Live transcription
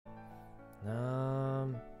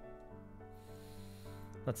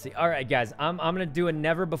Let's see. All right, guys. I'm going to do a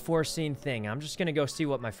never before seen thing. I'm just going to go see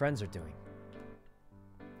what my friends are doing.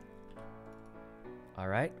 All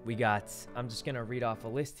right. We got... I'm just going to read off a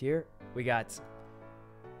list here. We got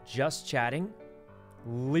Just Chatting.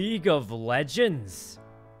 League of Legends.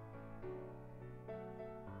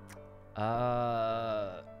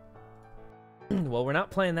 Well, we're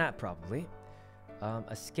not playing that probably.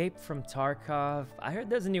 Escape from Tarkov. I heard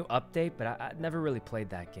there's a new update, but I never really played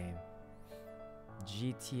that game.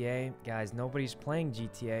 GTA. Guys, nobody's playing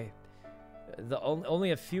GTA.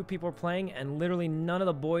 Only a few people are playing, and literally none of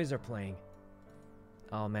the boys are playing.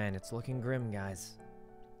 Oh, man, it's looking grim, guys.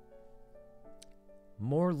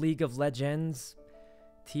 More League of Legends.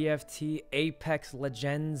 TFT. Apex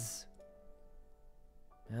Legends.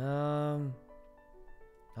 Oh,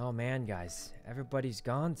 man, guys. Everybody's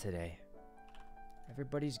gone today.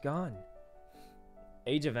 Everybody's gone.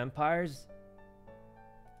 Age of Empires.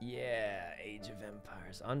 Yeah, Age of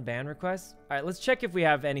Empires. Unban requests? All right, let's check if we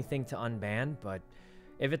have anything to unban, but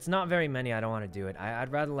if it's not very many, I don't want to do it.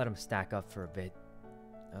 I'd rather let them stack up for a bit.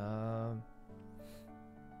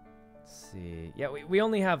 Let's see. Yeah, we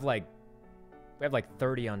only have like... We have like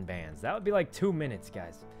 30 unbans. That would be like 2 minutes,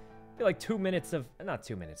 guys. It'd be like 2 minutes of... Not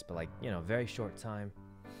 2 minutes, but like, you know, very short time.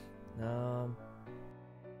 All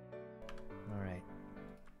right.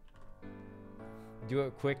 Do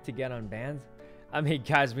it quick to get unbanned. I mean,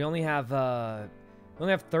 guys, we only have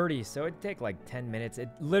 30, so it'd take like 10 minutes. It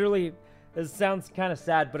literally... This sounds kind of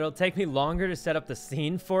sad, but it'll take me longer to set up the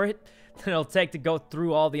scene for it than it'll take to go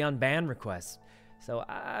through all the unban requests. So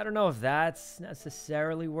I don't know if that's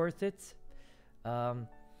necessarily worth it.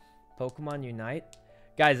 Pokemon Unite.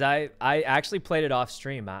 Guys, I actually played it off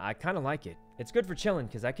stream. I kind of like it. It's good for chilling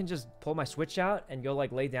because I can just pull my Switch out and go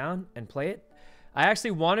like lay down and play it. I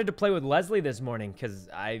actually wanted to play with Leslie this morning because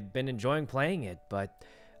I've been enjoying playing it, but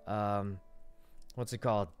what's it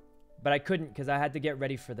called? But I couldn't because I had to get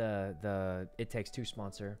ready for the It Takes Two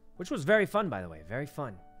sponsor, which was very fun, by the way. Very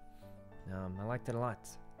fun. I liked it a lot.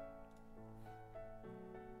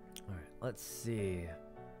 All right, let's see.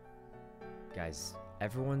 Guys,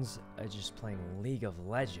 everyone's just playing League of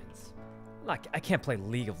Legends. Like, I can't play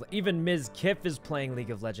League of Legends. Even Ms. Kiff is playing League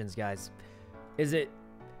of Legends, guys. Is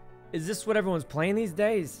this what everyone's playing these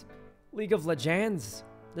days? League of Legends?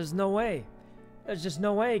 There's no way. There's just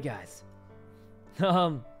no way, guys.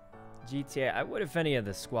 GTA, I would if any of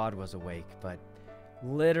the squad was awake, but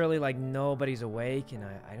literally, like, nobody's awake, and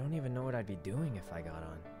I don't even know what I'd be doing if I got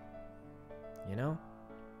on. You know?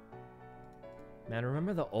 Man,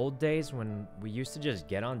 remember the old days when we used to just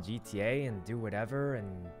get on GTA and do whatever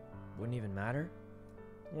and wouldn't even matter?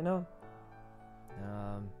 You know?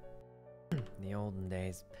 The olden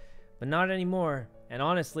days. But not anymore. And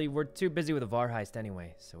honestly, we're too busy with the VAR heist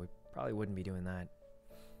anyway, so we probably wouldn't be doing that.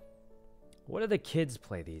 What do the kids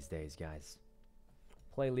play these days, guys?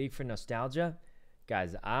 Play League for nostalgia?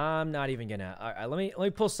 Guys, I'm not even gonna... Alright, let me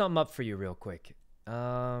pull something up for you real quick.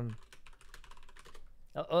 I'll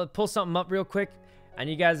pull something up real quick, and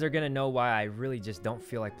you guys are gonna know why I really just don't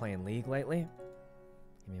feel like playing League lately.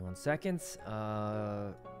 Give me 1 second.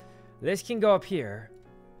 This can go up here.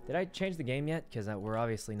 Did I change the game yet? Because we're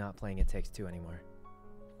obviously not playing It Takes Two anymore.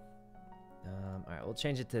 Alright, we'll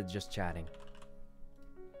change it to just chatting.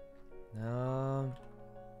 Alright,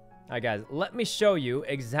 guys, let me show you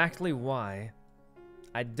exactly why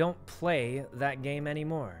I don't play that game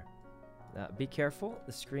anymore. Be careful.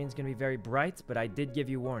 The screen's going to be very bright, but I did give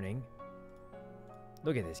you warning.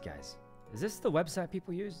 Look at this, guys. Is this the website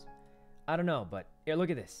people use? I don't know, but here, look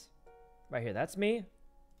at this. Right here, that's me.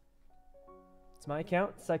 It's my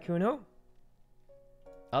account, Sykkuno.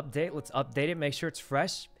 Update, let's update it, make sure it's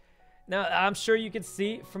fresh. Now, I'm sure you can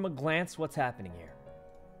see from a glance what's happening here.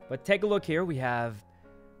 But take a look here. We have,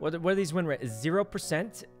 what are these win rates?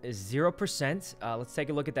 0%. 0%. Let's take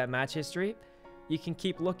a look at that match history. You can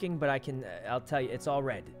keep looking, but I'll tell you, it's all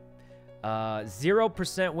red.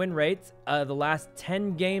 0% win rate. The last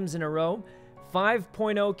 10 games in a row.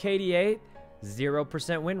 5.0 KDA.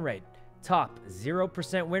 0% win rate. Top,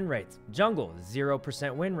 0% win rate. Jungle,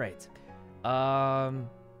 0% win rate. So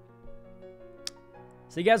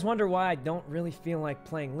you guys wonder why I don't really feel like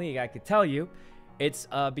playing League. I could tell you. It's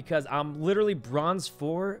because I'm literally bronze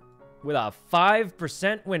 4 with a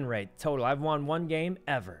 5% win rate total. I've won 1 game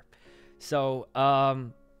ever. So,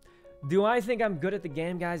 do I think I'm good at the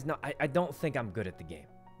game, guys? No, I don't think I'm good at the game,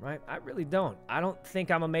 right? I really don't. I don't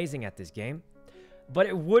think I'm amazing at this game. But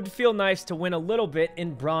it would feel nice to win a little bit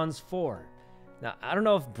in bronze 4. Now, I don't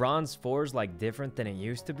know if bronze 4 is like different than it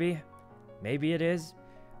used to be. Maybe it is.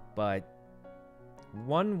 But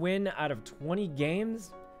 1 win out of 20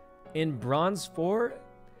 games in bronze 4,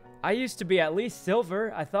 I used to be at least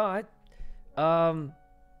silver, I thought.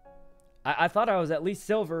 I thought I was at least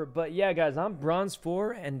silver, but yeah, guys, I'm bronze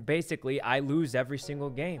 4, and basically I lose every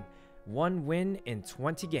single game. 1 win in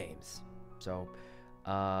 20 games. So,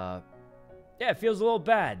 yeah, it feels a little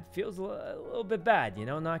bad. Feels a little bit bad, you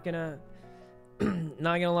know, not gonna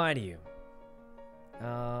lie to you.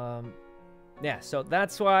 Yeah, so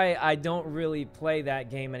that's why I don't really play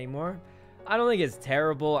that game anymore. I don't think it's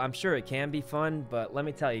terrible. I'm sure it can be fun, but let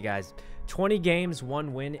me tell you guys, 20 games,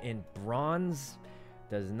 1 win in bronze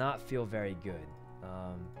does not feel very good.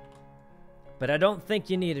 But I don't think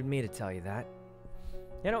you needed me to tell you that.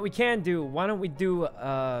 You know what we can do? Why don't we do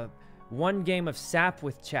 1 game of sap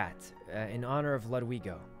with chat in honor of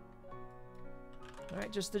Ludwigo? All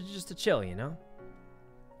right, just to chill, you know.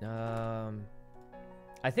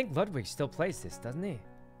 I think Ludwig still plays this, doesn't he?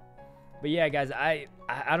 But yeah, guys, I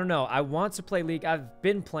don't know. I want to play League. I've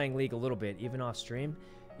been playing League a little bit, even off stream.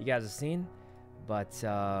 You guys have seen, but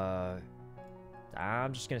I'm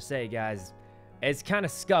just gonna say, guys, it's kind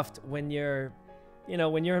of scuffed when you're, you know,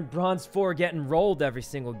 when you're in bronze 4 getting rolled every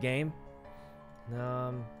single game.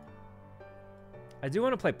 I do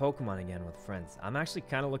want to play Pokemon again with friends. I'm actually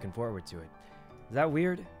kind of looking forward to it. Is that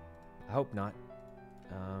weird? I hope not.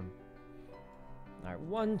 All right,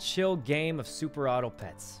 1 chill game of Super Auto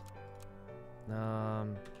Pets.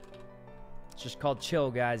 It's just called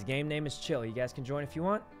Chill, guys. Game name is Chill. You guys can join if you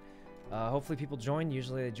want. Hopefully people join.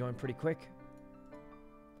 Usually they join pretty quick.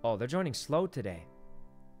 Oh, they're joining slow today.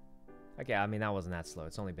 Okay, I mean, that wasn't that slow.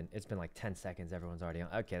 It's been like 10 seconds. Everyone's already on.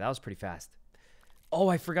 Okay, that was pretty fast. Oh,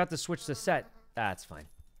 I forgot to switch the set. That's fine.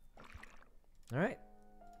 All right.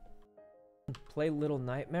 Play Little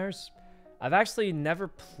Nightmares. I've actually never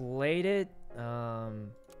played it. No.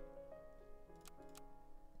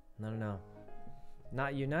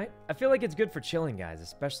 Not Unite. I feel like it's good for chilling, guys,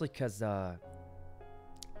 especially because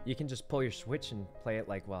you can just pull your Switch and play it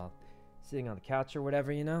like while sitting on the couch or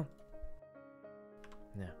whatever, you know.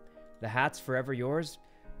 Yeah. The hat's forever yours.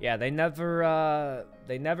 Yeah, they never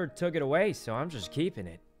took it away, so I'm just keeping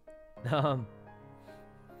it.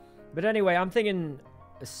 But anyway, I'm thinking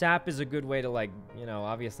SAP is a good way to, like, you know,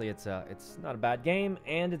 obviously it's not a bad game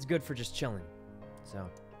and it's good for just chilling. So,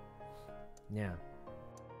 yeah.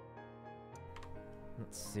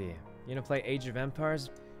 Let's see. You gonna play Age of Empires?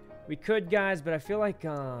 We could, guys, but I feel like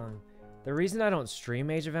the reason I don't stream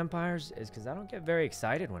Age of Empires is because I don't get very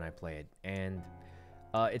excited when I play it, and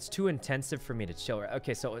it's too intensive for me to chill.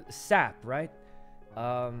 Okay, so SAP, right?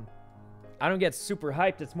 I don't get super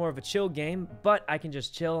hyped. It's more of a chill game, but I can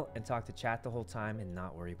just chill and talk to chat the whole time and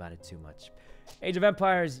not worry about it too much. Age of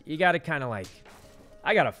Empires, you gotta kind of like,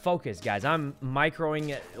 I gotta focus, guys. I'm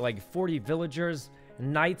microing like 40 villagers,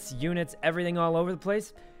 knights, units, everything all over the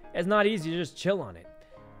place. It's not easy to just chill on it,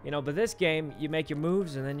 you know. But this game, you make your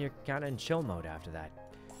moves and then you're kind of in chill mode after that.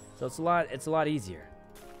 So it's a lot easier.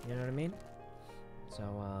 You know what I mean?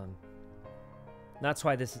 So that's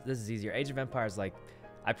why this is easier. Age of Empires, like,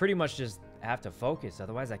 I pretty much just have to focus,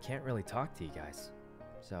 otherwise I can't really talk to you guys.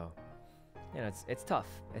 So, you know, it's tough.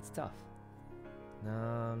 It's tough.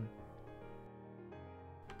 All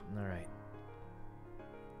right.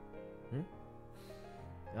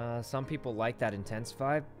 Some people like that intense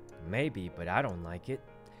vibe, maybe, but I don't like it.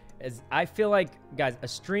 As I feel like, guys, a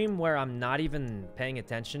stream where I'm not even paying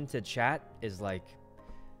attention to chat is like,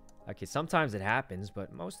 okay, sometimes it happens,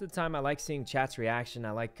 but most of the time I like seeing chat's reaction.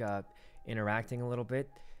 I like interacting a little bit.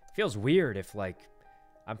 It feels weird if, like,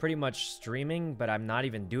 I'm pretty much streaming, but I'm not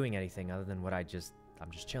even doing anything other than what I'm just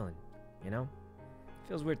chilling, you know? It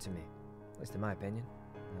feels weird to me, at least in my opinion.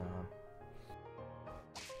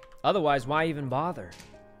 Otherwise, why even bother,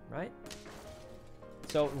 right?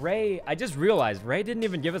 So Ray, I just realized Ray didn't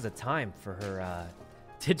even give us a time for her,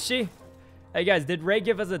 did she? Hey guys, did Ray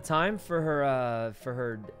give us a time for her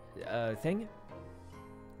thing?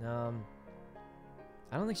 I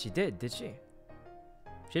don't think she did she?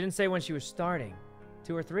 She didn't say when she was starting.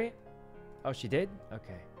 2 or 3? Oh, she did?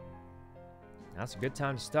 Okay. That's a good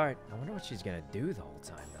time to start. I wonder what she's gonna do the whole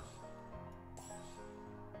time, though.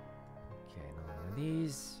 Okay, another one of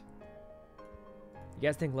these. You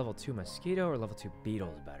guys think level 2 mosquito or level 2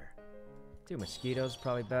 beetle is better? 2 mosquitoes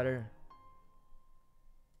probably better.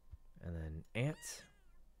 And then ants.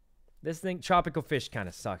 This thing, tropical fish, kind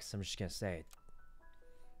of sucks. I'm just gonna say it.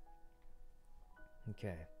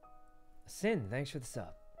 Okay. Sin, thanks for the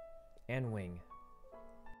sub. And wing.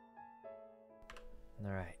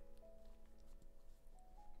 All right.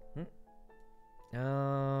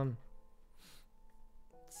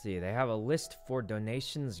 Let's see. They have a list for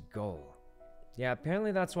donations goal. Yeah,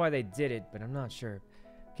 apparently that's why they did it, but I'm not sure.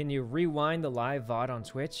 Can you rewind the live VOD on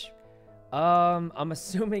Twitch? I'm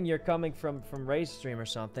assuming you're coming from Ray's stream or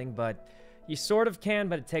something, but you sort of can,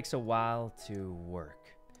 but it takes a while to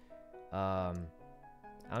work. I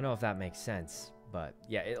don't know if that makes sense, but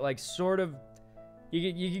yeah, it like sort of,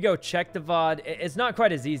 you could go check the VOD. It's not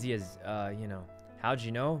quite as easy as, you know, how'd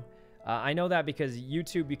you know? I know that because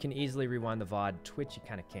YouTube, you can easily rewind the VOD. Twitch, you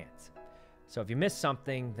kind of can't. So if you miss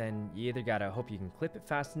something, then you either gotta hope you can clip it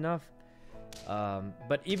fast enough.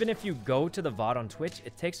 But even if you go to the VOD on Twitch,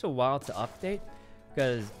 it takes a while to update.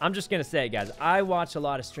 Because I'm just gonna say, guys, I watch a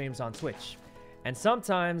lot of streams on Twitch. And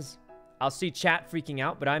sometimes I'll see chat freaking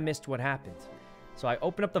out, but I missed what happened. So I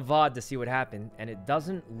open up the VOD to see what happened, and it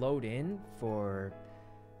doesn't load in for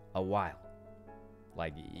a while.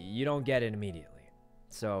 Like, you don't get it immediately.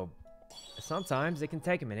 So sometimes it can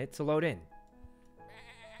take a minute to load in.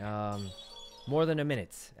 More than a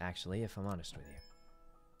minute, actually, if I'm honest with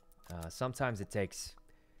you. Sometimes it takes,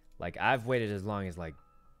 like, I've waited as long as, like,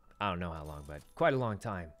 I don't know how long, but quite a long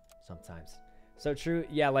time sometimes. So true.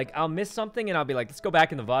 Yeah, like, I'll miss something and I'll be like, let's go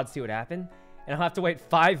back in the VOD, see what happened. And I'll have to wait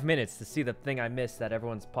 5 minutes to see the thing I missed that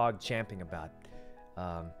everyone's pog champing about.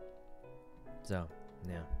 So,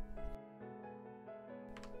 yeah.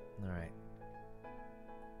 Alright.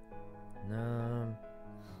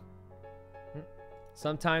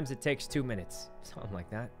 Sometimes it takes 2 minutes. Something like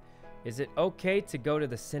that. Is it okay to go to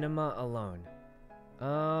the cinema alone?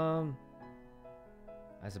 I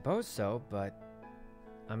suppose so, but...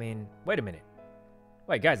 I mean, wait a minute.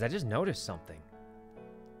 Wait, guys, I just noticed something.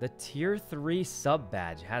 The tier 3 sub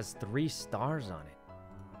badge has 3 stars on it.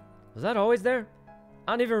 Was that always there?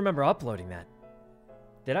 I don't even remember uploading that.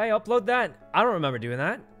 Did I upload that? I don't remember doing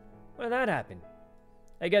that. When did that happen?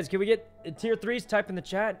 Hey, guys, can we get tier 3s? Type in the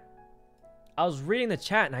chat. I was reading the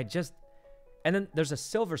chat and I just... And then there's a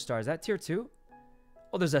silver star. Is that tier 2?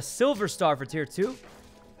 Oh, there's a silver star for tier 2.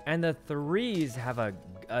 And the 3s have a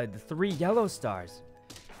 3 yellow stars.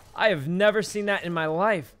 I have never seen that in my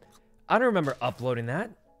life. I don't remember uploading that.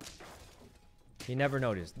 He never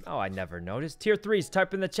noticed. Oh, I never noticed. Tier 3s,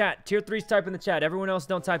 type in the chat. Tier 3s, type in the chat. Everyone else,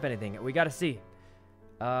 don't type anything. We gotta see.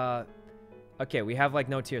 Okay, we have like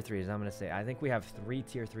no tier 3s. I'm gonna say. I think we have 3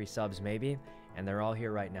 tier 3 subs maybe. And they're all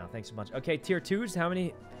here right now. Thanks a bunch. Okay, tier 2s. How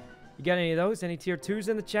many? You got any of those? Any tier 2s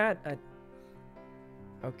in the chat?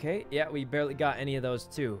 Okay, yeah, we barely got any of those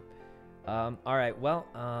too. All right, well,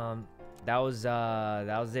 that was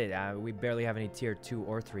it. We barely have any tier 2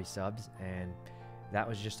 or 3 subs, and that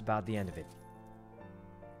was just about the end of it.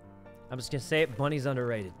 I'm just gonna say it, Bunny's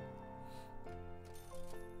underrated.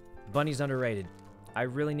 Bunny's underrated. I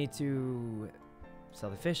really need to sell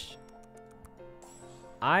the fish.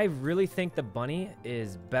 I really think the bunny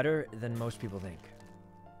is better than most people think.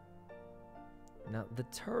 Now, the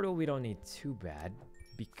turtle we don't need too bad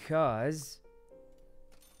because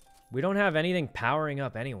we don't have anything powering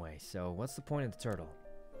up anyway. So what's the point of the turtle?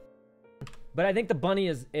 But I think the bunny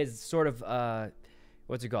is sort of,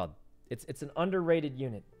 what's it called? It's an underrated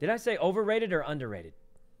unit. Did I say overrated or underrated?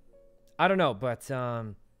 I don't know, but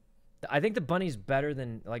I think the bunny's better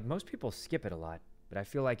than, like, most people skip it a lot, but I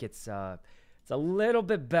feel like it's a little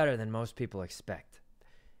bit better than most people expect,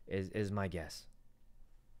 is my guess.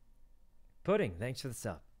 Pudding, thanks for the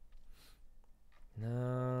sub.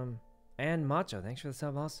 And Macho, thanks for the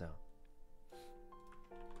sub also.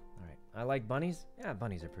 Alright, I like bunnies. Yeah,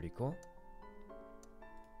 bunnies are pretty cool.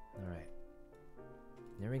 Alright.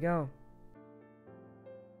 There we go.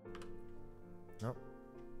 Nope.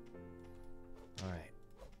 Alright.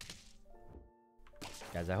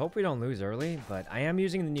 Guys, I hope we don't lose early, but I am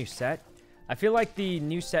using the new set. I feel like the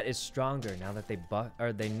new set is stronger now that they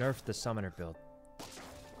nerfed the summoner build.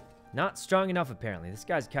 Not strong enough, apparently. This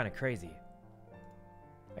guy's kind of crazy.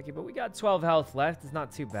 Okay, but we got 12 health left. It's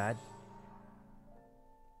not too bad.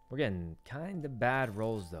 We're getting kind of bad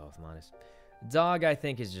rolls, though, if I'm honest. Dog, I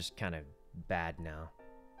think, is just kind of bad now.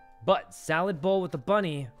 But salad bowl with the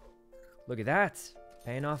bunny. Look at that.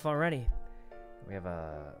 Paying off already. We have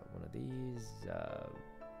one of these.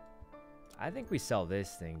 I think we sell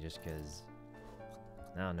this thing just because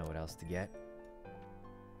I don't know what else to get.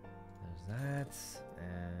 There's that.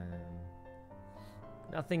 And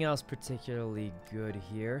nothing else particularly good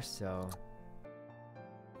here, so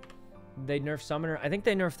they nerfed summoner. I think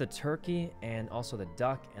they nerfed the turkey and also the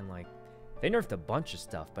duck, and like they nerfed a bunch of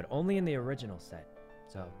stuff, but only in the original set.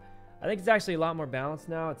 So I think it's actually a lot more balanced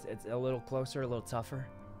now. It's a little closer, a little tougher.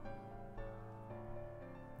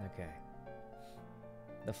 Okay.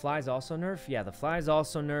 The fly's also nerfed? Yeah, the fly's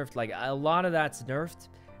also nerfed. Like a lot of that's nerfed,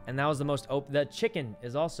 and that was the most open. The chicken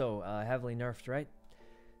is also heavily nerfed, right?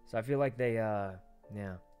 So I feel like they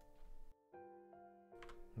yeah.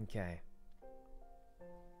 Okay.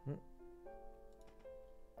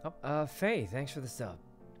 Oh, Faye, thanks for the sub.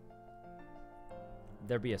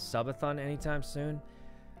 There be a subathon anytime soon?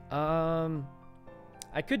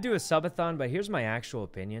 I could do a subathon, but here's my actual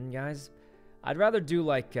opinion, guys. I'd rather do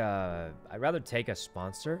like, I'd rather take a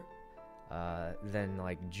sponsor than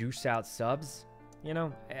like juice out subs. You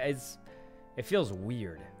know, it feels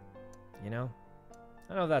weird, you know? I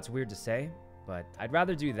don't know if that's weird to say, but I'd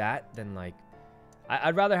rather do that than like,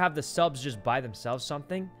 I'd rather have the subs just buy themselves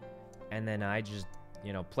something, and then I just,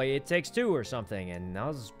 you know, play It Takes Two or something, and that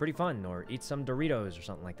was pretty fun, or eat some Doritos or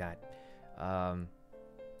something like that.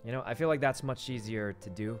 You know, I feel like that's much easier to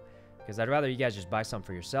do, because I'd rather you guys just buy some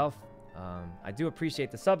for yourself. I do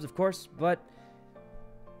appreciate the subs, of course, but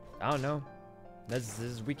I don't know.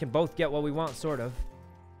 We can both get what we want, sort of.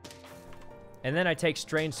 And then I take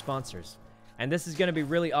strange sponsors. And this is going to be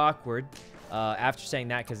really awkward after saying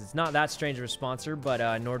that, because it's not that strange of a sponsor, but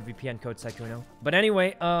NordVPN code Sykkuno. But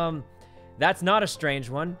anyway, that's not a strange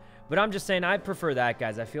one, but I'm just saying I prefer that,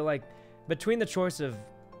 guys. I feel like between the choice of...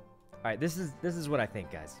 All right, this is what I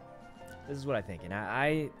think, guys. This is what I think. And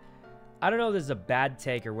I don't know if this is a bad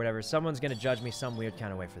take or whatever. Someone's going to judge me some weird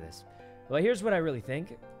kind of way for this. Well, here's what I really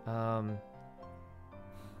think.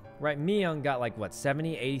 Right, Miyoung got like, what,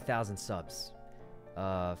 70, 80,000 subs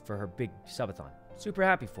for her big subathon. Super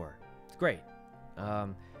happy for her. It's great.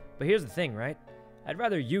 But here's the thing, right? I'd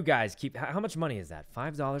rather you guys keep... How much money is that?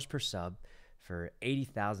 $5 per sub for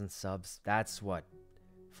 80,000 subs. That's what?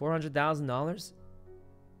 $400,000?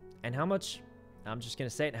 And how much... I'm just going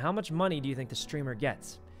to say it. How much money do you think the streamer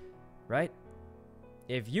gets? Right?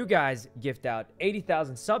 If you guys gift out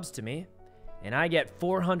 80,000 subs to me, and I get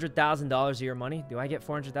 $400,000 of your money, do I get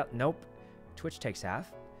 $400,000? Nope. Twitch takes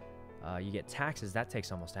half. You get taxes. That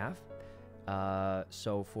takes almost half.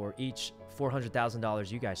 So for each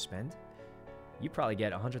 $400,000 you guys spend, you probably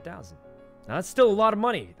get $100,000. Now, that's still a lot of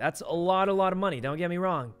money. That's a lot of money. Don't get me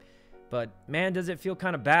wrong. But, man, does it feel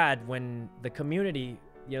kind of bad when the community,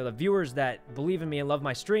 you know, the viewers that believe in me and love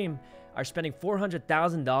my stream are spending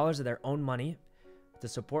 $400,000 of their own money to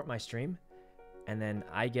support my stream, and then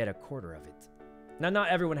I get a quarter of it. Now, not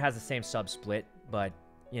everyone has the same sub split, but,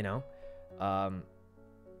 you know,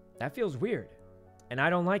 that feels weird, and I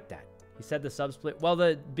don't like that. He said the sub split. Well,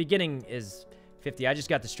 the beginning is 50. I just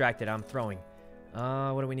got distracted. I'm throwing.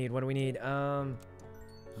 What do we need? What do we need?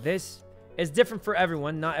 This is different for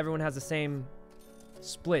everyone. Not everyone has the same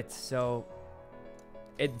split, so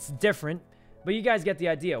it's different. But you guys get the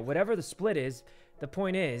idea. Whatever the split is, the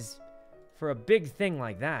point is, for a big thing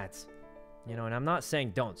like that, you know, and I'm not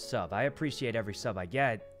saying don't sub. I appreciate every sub I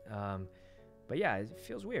get. But yeah, it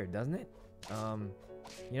feels weird, doesn't it?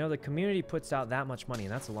 You know, the community puts out that much money,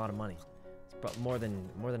 and that's a lot of money. It's more than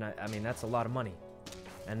I mean, that's a lot of money.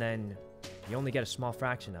 And then you only get a small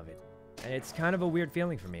fraction of it. And it's kind of a weird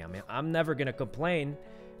feeling for me. I mean, I'm never going to complain.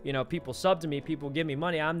 You know, people sub to me, people give me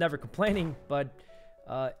money. I'm never complaining. But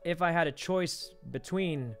if I had a choice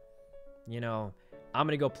between, you know, I'm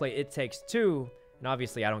going to go play It Takes Two, and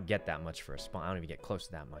obviously I don't get that much for a spawn. I don't even get close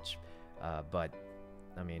to that much. But,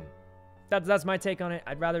 I mean, that's my take on it.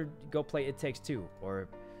 I'd rather go play It Takes Two, or,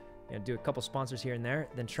 you know, do a couple sponsors here and there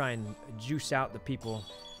than try and juice out the people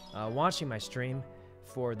watching my stream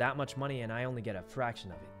for that much money, and I only get a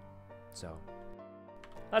fraction of it. So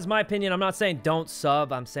that's my opinion. I'm not saying don't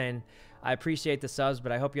sub. I'm saying I appreciate the subs,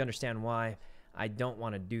 but I hope you understand why I don't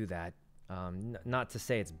want to do that. Not to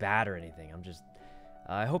say it's bad or anything. I'm just...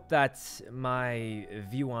 I hope that my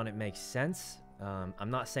view on it makes sense.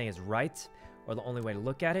 I'm not saying it's right or the only way to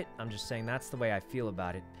look at it. I'm just saying that's the way I feel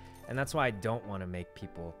about it. And that's why I don't want to make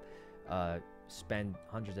people spend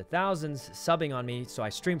hundreds of thousands subbing on me, so I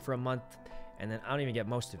stream for a month and then I don't even get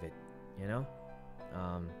most of it, you know?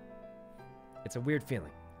 It's a weird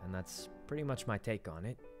feeling, and that's pretty much my take on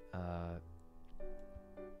it.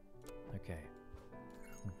 Okay.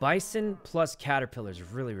 Bison plus caterpillar is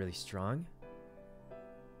really, really strong.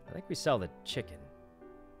 I think we sell the chicken.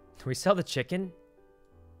 Can we sell the chicken?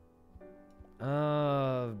 We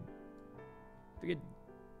could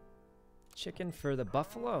chicken for the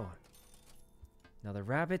buffalo. Now the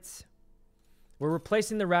rabbits. We're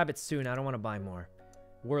replacing the rabbits soon. I don't want to buy more.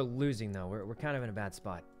 We're losing though. We're kind of in a bad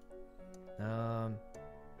spot.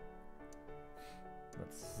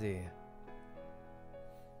 Let's see.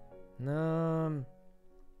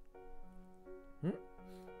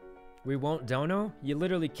 We won't dono? You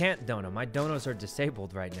literally can't dono. My donos are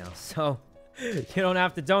disabled right now. So, you don't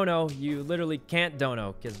have to dono. You literally can't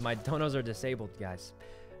dono because my donos are disabled, guys.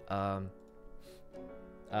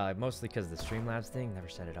 Mostly because the Streamlabs thing. Never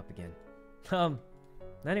set it up again.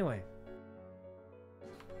 Anyway.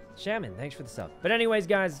 Shaman, thanks for the sub. But anyways,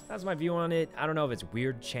 guys, that's my view on it. I don't know if it's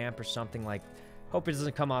weird champ or something like Hope it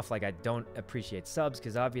doesn't come off like I don't appreciate subs,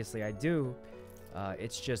 because obviously I do.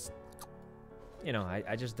 It's just, you know,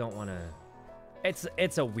 I just don't want to...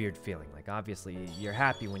 It's a weird feeling. Like, obviously, you're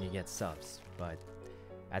happy when you get subs, but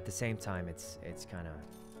at the same time, it's kind of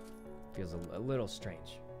feels a little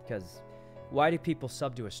strange. Because why do people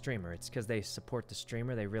sub to a streamer? It's because they support the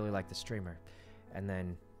streamer. They really like the streamer. And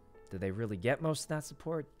then, do they really get most of that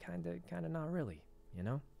support? Kind of not really, you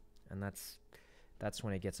know? And that's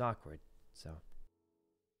when it gets awkward, so...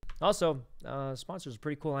 Also, sponsors are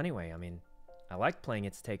pretty cool anyway. I mean, I like playing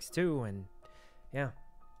It Takes Two, and yeah.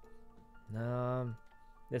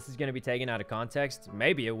 This is going to be taken out of context.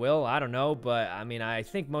 Maybe it will. I don't know. But, I mean, I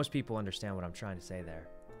think most people understand what I'm trying to say there.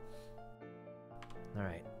 All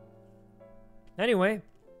right. Anyway.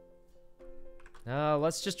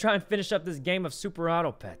 Let's just try and finish up this game of Super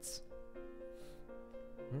Auto Pets.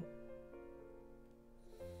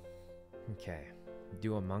 Okay.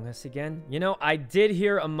 Do Among Us again? You know, I did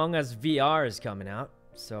hear Among Us VR is coming out.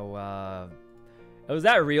 So, was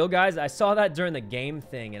that real, guys? I saw that during the game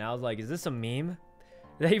thing, and I was like, is this a meme?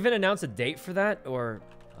 Did they even announce a date for that? Or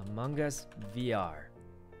Among Us VR?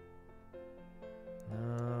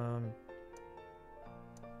 I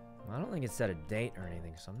don't think it said a date or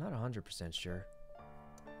anything, so I'm not 100% sure.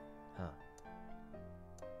 Huh.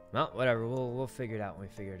 Well, whatever. We'll figure it out when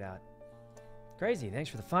we figure it out. Crazy. Thanks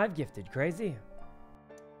for the 5 gifted. Crazy.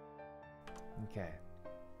 Okay.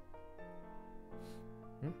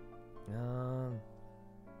 Let's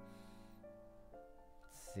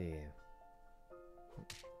see.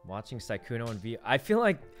 Watching Sykkuno in VR. I feel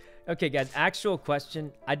like, okay, guys, actual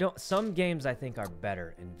question. Some games I think are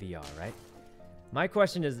better in VR, right? My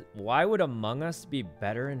question is, why would Among Us be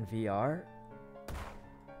better in VR?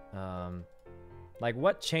 Like,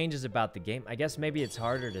 what changes about the game? I guess maybe it's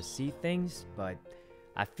harder to see things, but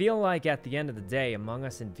I feel like at the end of the day, Among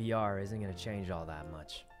Us in VR isn't going to change all that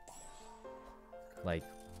much. Like,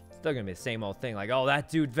 it's still going to be the same old thing. Like, oh, that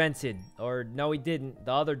dude vented. Or, no, he didn't.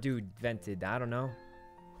 The other dude vented. I don't know.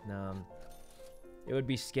 It would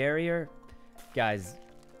be scarier. Guys,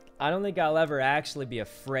 I don't think I'll ever actually be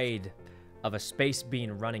afraid of a space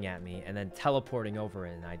being running at me and then teleporting over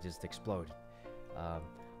it and I just explode.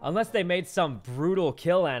 Unless they made some brutal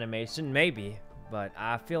kill animation, maybe. But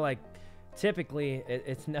I feel like typically,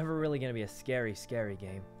 it's never really going to be a scary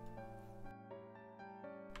game.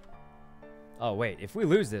 Oh, wait. If we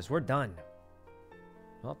lose this, we're done.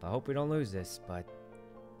 Well, I hope we don't lose this, but...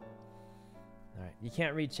 Alright. You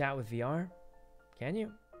can't read chat with VR? Can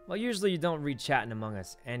you? Well, usually you don't read chat in Among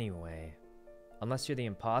Us anyway. Unless you're the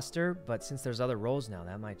imposter, but since there's other roles now,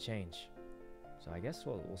 that might change. So I guess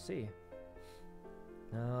we'll see.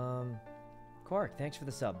 Quark, thanks for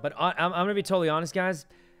the sub. But I'm going to be totally honest, guys.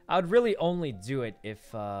 I would really only do it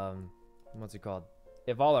if, what's it called?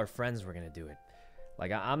 If all our friends were going to do it.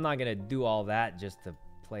 Like, I'm not going to do all that just to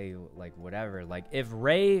play, like, whatever. Like, if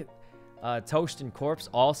Ray, Toast, and Corpse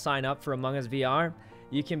all sign up for Among Us VR,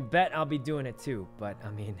 you can bet I'll be doing it too. But, I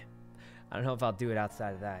mean, I don't know if I'll do it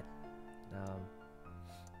outside of that.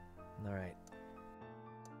 All right.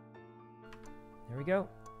 Here we go.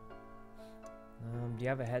 Do you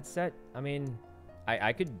have a headset? I mean,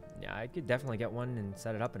 I could definitely get one and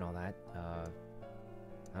set it up and all that.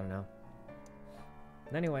 I don't know.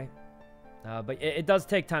 Anyway, but it does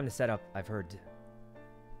take time to set up, I've heard.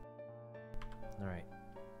 All right.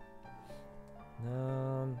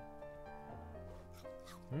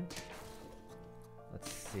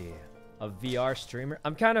 Let's see. A VR streamer.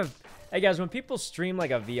 I'm kind of... Hey, guys, when people stream,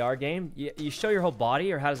 like, a VR game, you show your whole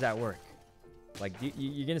body, or how does that work? Like,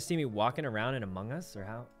 you're going to see me walking around in Among Us, or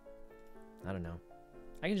how? I don't know.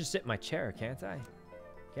 I can just sit in my chair, can't I?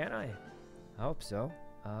 Can't I? I hope so.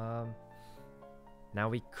 Now,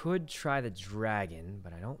 we could try the dragon,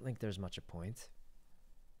 but I don't think there's much a point.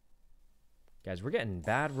 Guys, we're getting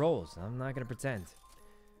bad rolls. I'm not going to pretend.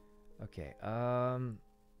 Okay, do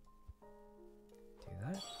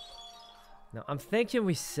that. Now, I'm thinking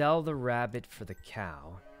we sell the rabbit for the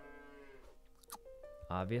cow.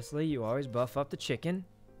 Obviously, you always buff up the chicken.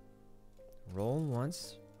 Roll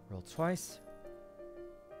once. Roll twice.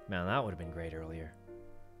 Man, that would have been great earlier.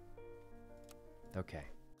 Okay.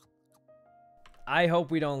 I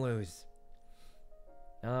hope we don't lose.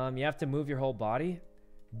 You have to move your whole body?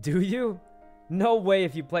 Do you? No way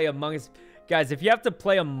if you play Among Us. Guys, if you have to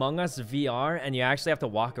play Among Us VR and you actually have to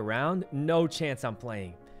walk around, no chance I'm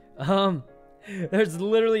playing. There's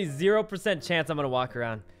literally 0% chance I'm going to walk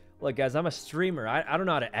around. Look, guys, I'm a streamer. I don't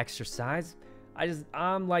know how to exercise.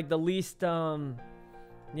 I'm like the least,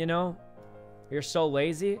 you know, you're so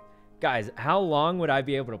lazy. Guys, how long would I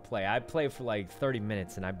be able to play? I'd play for like 30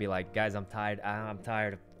 minutes and I'd be like, guys, I'm tired. I'm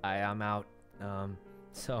tired. I'm out.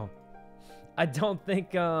 So I don't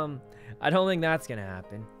think that's gonna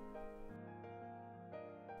happen.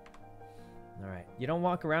 All right, you don't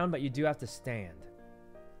walk around, but you do have to stand.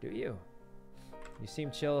 Do you? You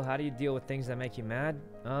seem chill. How do you deal with things that make you mad?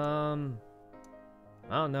 I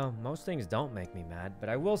don't know. Most things don't make me mad, but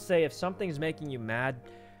I will say if something's making you mad,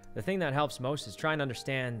 the thing that helps most is trying to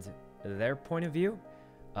understand their point of view.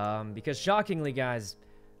 Because shockingly, guys,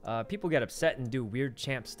 people get upset and do weird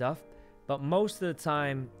champ stuff, but most of the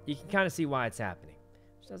time, you can kind of see why it's happening.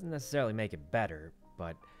 Which doesn't necessarily make it better,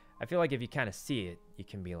 but I feel like if you kind of see it, you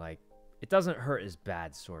can be like, it doesn't hurt as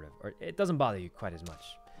bad, sort of, or it doesn't bother you quite as much.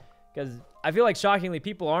 Because I feel like, shockingly,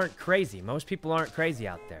 people aren't crazy. Most people aren't crazy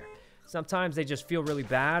out there. Sometimes they just feel really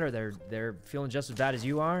bad, or they're feeling just as bad as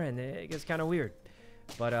you are, and it gets kind of weird.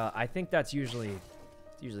 But I think that's usually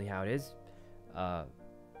how it is.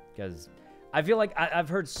 Because I feel like I've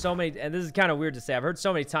heard so many, and this is kind of weird to say, I've heard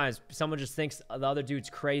so many times someone just thinks the other dude's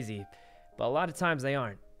crazy, but a lot of times they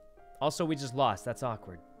aren't. Also, we just lost. That's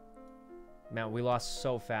awkward. Man, we lost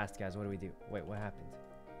so fast, guys. What do we do? Wait, what happened?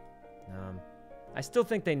 I still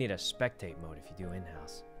think they need a spectate mode if you do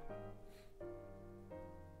in-house.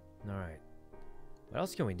 All right. What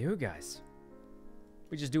else can we do, guys?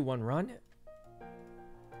 We just do one run?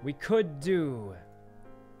 We could do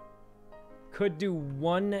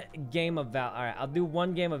one game of All right, I'll do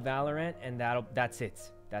one game of Valorant, and that's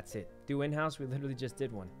it. That's it. Do in-house. We literally just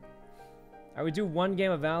did one. I would do one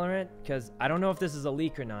game of Valorant because I don't know if this is a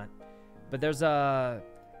leak or not, but there's a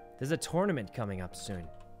tournament coming up soon.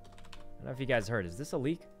 I don't know if you guys heard. Is this a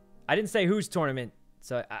leak? I didn't say whose tournament,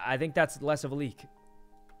 so I think that's less of a leak.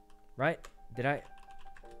 Right? Did I?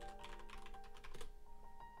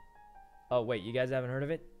 Oh, wait. You guys haven't heard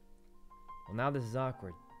of it? Well, now this is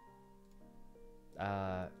awkward.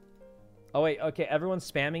 Oh, wait. Okay, everyone's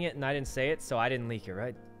spamming it, and I didn't say it, so I didn't leak it,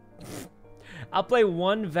 right? I'll play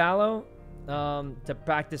one Valo to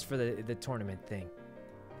practice for the tournament thing.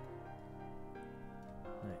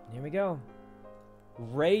 All right, here we go.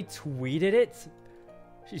 Ray tweeted it?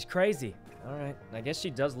 She's crazy. All right. I guess she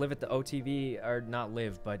does live at the OTV, or not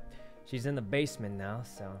live, but she's in the basement now,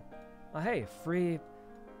 so. Oh, hey, free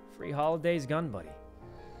holidays gun buddy.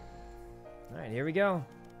 All right, here we go.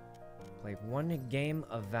 Play one game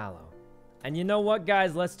of Valo. And you know what,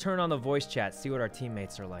 guys? Let's turn on the voice chat, see what our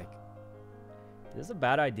teammates are like. Is this a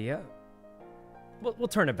bad idea? We'll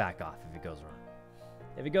turn it back off if it goes wrong.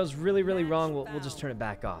 If it goes really, really wrong, we'll just turn it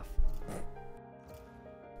back off.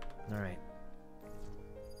 All right.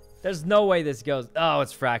 There's no way this goes. Oh,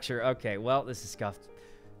 it's Fracture. Okay, well, this is scuffed.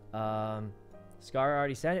 Scar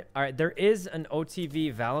already said it. All right, there is an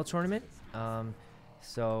OTV Valo tournament.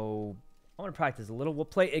 So I want to practice a little. We'll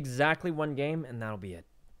play exactly one game, and that'll be it.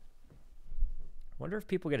 Wonder if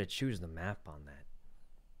people get to choose the map on that.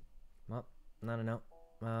 Well, I don't know.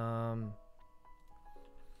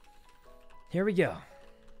 Here we go.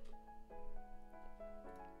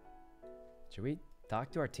 Should we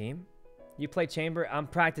talk to our team? You play Chamber? I'm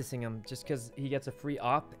practicing him just because he gets a free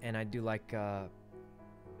op, and I do like the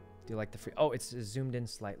free. Oh, it's zoomed in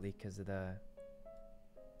slightly because of the.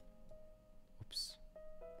 Oops.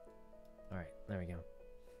 All right, there we go.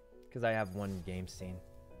 Because I have one game scene.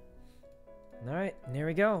 All right, and here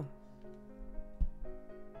we go.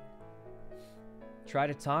 Try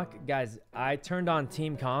to talk, guys. I turned on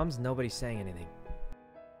team comms. Nobody's saying anything.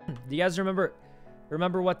 Do you guys remember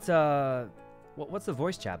what's the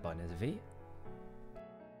voice chat button? Is it V?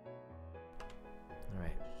 All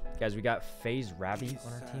right, guys. We got FaZe Rabby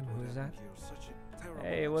on our team. Who's that?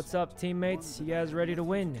 Hey, what's up, teammates? You guys ready to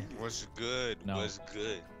win? What's good? No. What's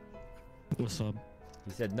good? What's up?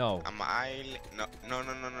 He said no. I'm island. No.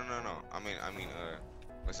 I mean,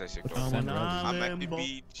 what's that shit called? I'm at the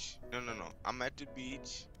beach. No. I'm at the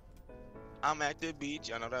beach. I'm at the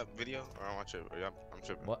beach. I know that video. Or I'm tripping. I'm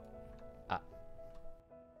tripping. What?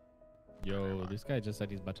 Yo, this guy just said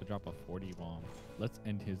he's about to drop a 40 bomb. Let's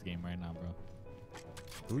end his game right now, bro.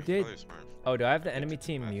 Who did? Oh, do I have the enemy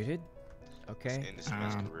team muted? Okay. In this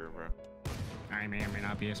man's career, bro. I may or may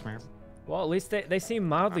not be a Smurf. Well, at least they seem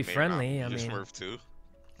mildly friendly. I mean, Smurf too.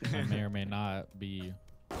 I may or may not be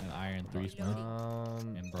an Iron 3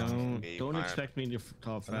 Smurf. Don't expect me to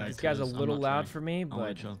talk back. This guy's a little loud for me,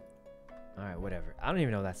 but all right, whatever. I don't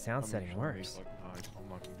even know that sound setting works.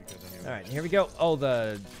 All right, here we go. Oh,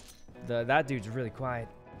 that dude's really quiet.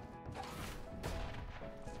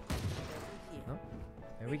 Oh,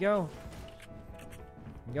 there we go.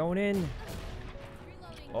 Going in.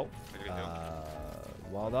 Oh,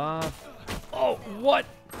 walled off. Oh, what?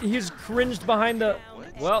 He's cringed behind the.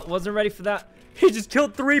 Well, wasn't ready for that. He just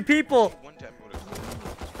killed 3 people.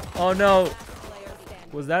 Oh no.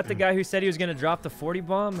 Was that the guy who said he was gonna drop the 40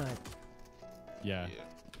 bomb? Yeah.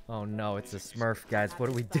 Oh no, it's a Smurf, guys. What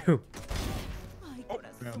do we do?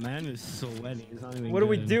 Bro, man is sweaty. It's not even What do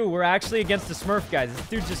we good. do? We're actually against the Smurf, guys. This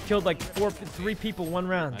dude just killed like 3 people 1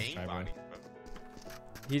 round. Nice try, bro.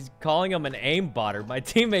 He's calling him an aimbotter. My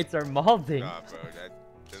teammates are malding. Nah, bro, that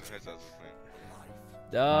doesn't hurt us.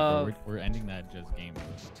 Nah, bro, we're ending that just game,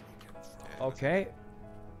 bro. Okay.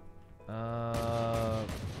 I'm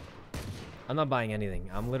not buying anything.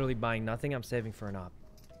 I'm literally buying nothing. I'm saving for an op.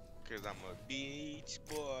 Cause I'm a beach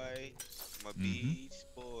boy. I'm a beach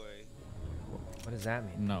boy. What does that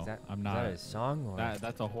mean? No, is that, I'm not. Is that a song? Or?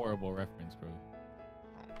 That's a horrible reference, bro.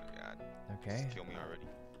 Oh my god. Okay. Just kill me already.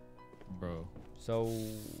 Bro. So.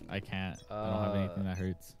 I can't. I don't have anything that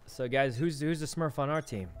hurts. So guys, who's the Smurf on our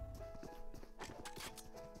team?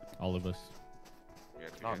 All of us.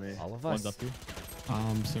 Not me. All of One's us. up here.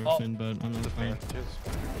 I'm surfing, but I'm not fine.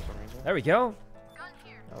 There we go.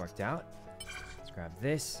 That worked out. Let's grab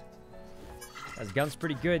this. This gun's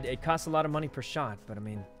pretty good. It costs a lot of money per shot, but I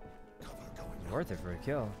mean, it's worth it for a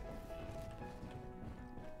kill.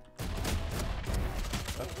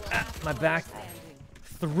 Ah, my back.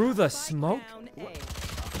 Through the smoke?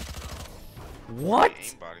 What?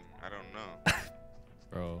 Aimbotting. I don't know.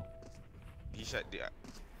 Bro. He shot the.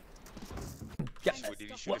 Yeah, Did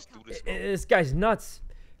he shoot us through the smoke? this guy's nuts.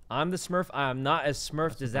 I'm the Smurf. I'm not as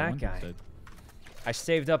smurfed as that guy. I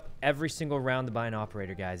saved up every single round to buy an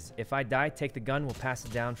operator, guys. If I die, take the gun. We'll pass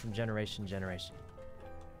it down from generation to generation.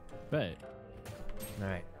 Bet. All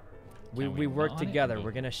right. Can We work nut on it? together. No.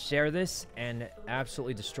 We're going to share this and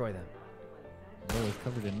absolutely destroy them. Bro, it's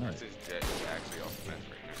covered in nuts. This jet is actually off meth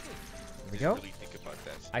right now. Here we Just go. Really think about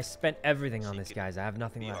that. I spent everything on She this, could guys. I have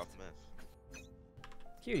nothing be left. off meth.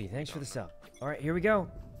 Cutie, thanks for the sub. All right, here we go.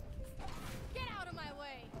 Get out of my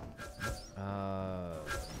way.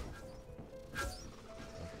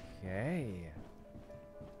 Okay.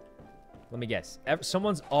 Let me guess.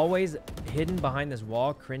 Someone's always hidden behind this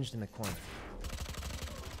wall, cringed in the corner.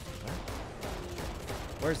 What?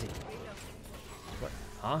 Where is he? What?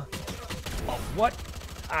 Huh? Oh, what?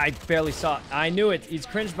 I barely saw it. I knew it. He's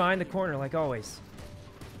cringed behind the corner, like always.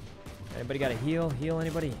 Anybody got a heal? Heal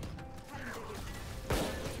anybody?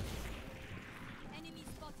 Enemy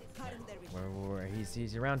spotted. Where?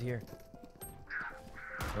 He's around here.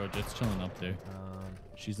 Bro, just chilling up there.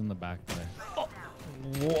 She's in the back there.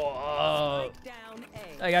 Whoa!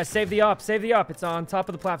 Hey guys, save the op. Save the op. It's on top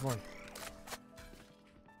of the platform.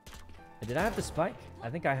 Did I have the spike? I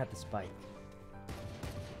think I had the spike.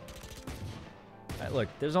 All right, look,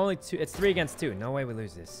 there's only 2. It's 3 against 2. No way we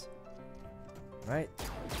lose this. Right?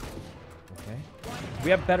 Okay.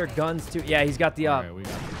 We have better guns too. Yeah, he's got the op. Alright, we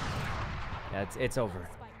got this. Yeah, it's over.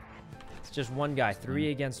 It's just one guy.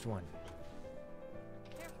 3 against 1.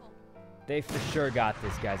 They for sure got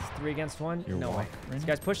this, guys. It's 3 against 1. You're No way. walking right This now?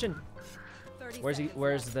 guy's pushing. Where's he?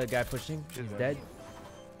 Where's the guy pushing? He's dead.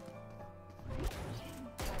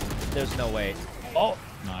 There's no way. Oh,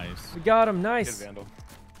 Nice. we got him. Nice. Good Vandal.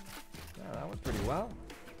 Oh, that went pretty well.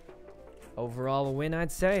 Overall, a win,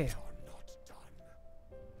 I'd say.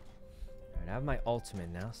 Alright, I have my ultimate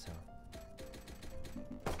now, so.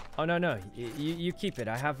 Oh no, you keep it.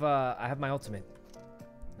 I have my ultimate.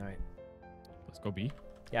 All right. Let's go B.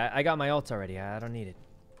 Yeah, I got my ult already. I don't need it.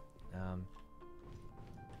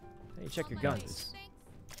 Hey, check your guns. Thanks.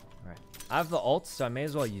 All right. I have the ult, so I may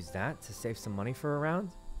as well use that to save some money for a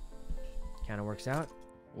round. Kind of works out.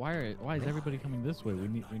 Why is everybody coming this way? We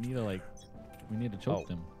need to choke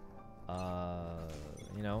them.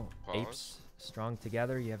 You know, Pause. apes strong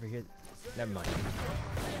together. You ever hear? Never mind.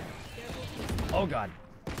 Oh God.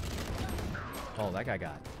 Oh, that guy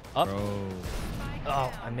got up. Bro.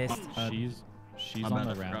 Oh, I missed. She's I'm on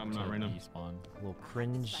not- the ramp I'm not to right now. B spawn. A little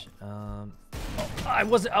cringe. Oh, I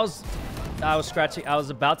was scratching. I was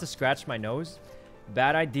about to scratch my nose.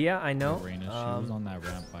 Bad idea, I know. Reina, she was on that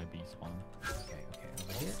ramp by B spawn. Okay,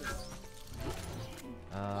 over here.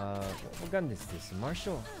 What gun is this? A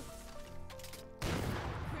Marshall?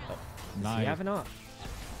 Oh, does he have an op?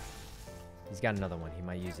 He's got another one. He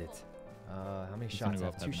might use it. How many He's gonna shots go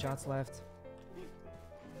left? up 2 heaven. shots left.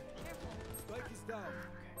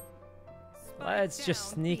 Let's just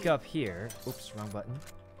sneak up here. Oops, wrong button.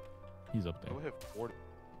 He's up there. Go hit 40.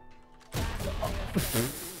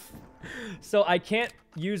 So I can't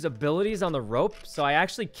use abilities on the rope, so I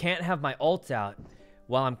actually can't have my ult out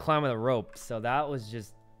while I'm climbing the rope. So that was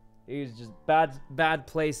just, it was just bad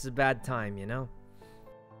place, a bad time, you know?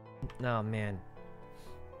 Oh, man.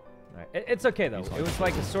 All right. It's okay, though. It was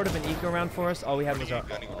like a sort of an eco round for us. All we had was our...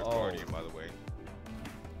 Gunning with a Oh, Guardian, by the way.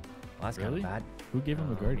 that's kind Really? of bad. Who gave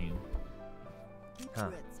him a guardian? Huh.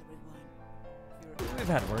 We've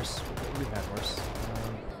had worse. We've had worse.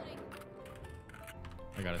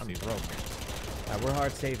 I gotta see broke. We're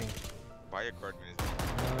hard saving. Why your card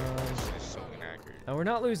is so inaccurate? And we're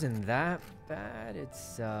not losing that bad.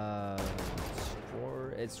 It's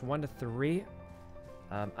it's 1-3.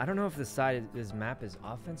 I don't know if this map is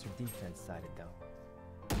offense or defense sided though.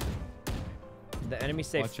 The enemy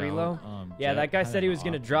say Freelo. Yeah, that guy said he was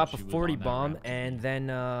gonna drop a 40 bomb and then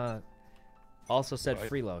also said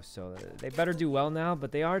Freelo. So they better do well now,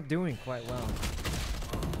 but they are doing quite well.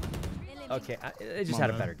 Okay, they just had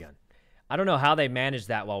a better gun. I don't know how they managed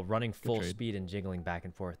that while running full speed and jiggling back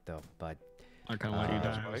and forth though, but I kind of like you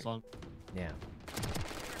die. Yeah.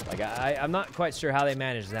 Like I'm not quite sure how they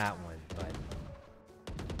managed that one, but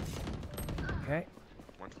okay.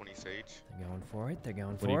 120 Sage. They're going for it. They're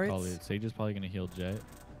going for it. What do you call it? Sage is probably gonna heal Jet.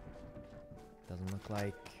 Doesn't look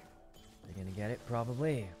like they're gonna get it.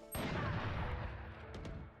 Probably.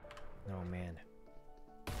 Oh man.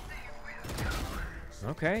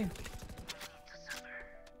 Okay.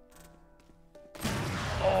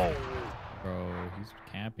 Oh. Bro, he's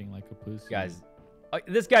camping like a pussy. Guys,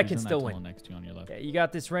 this guy can still win. Next to you on your left. Yeah, you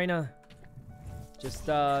got this, Reyna. Just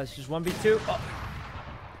 1v2. Oh.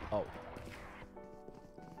 Oh.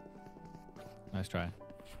 Nice try.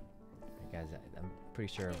 Hey guys, I'm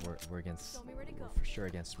pretty sure we're against. We're for sure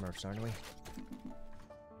against Smurfs, aren't we?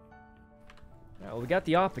 Alright, well, we got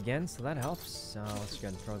the op again, so that helps. Let's go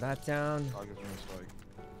ahead and throw that down.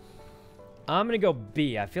 I'm gonna go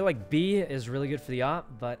B. I feel like B is really good for the op,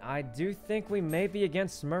 but I do think we may be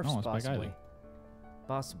against Smurfs, possibly.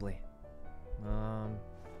 Possibly.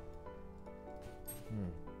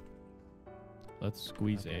 Let's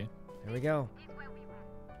squeeze A. Here we go.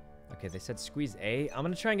 Okay, they said squeeze A. I'm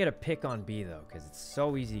gonna try and get a pick on B though, because it's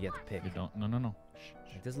so easy to get the pick. You don't. No.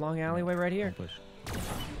 Like this long alleyway right here. Push.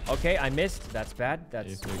 Okay, I missed. That's bad.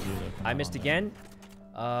 That's. I missed again.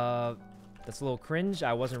 That's a little cringe.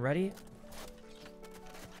 I wasn't ready.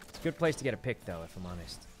 It's a good place to get a pick though, if I'm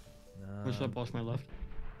honest. Push up off my left.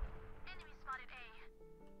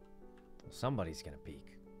 Somebody's gonna peek.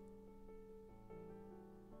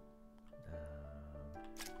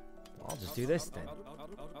 I'll just do this then.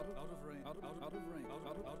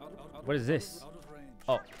 What is this?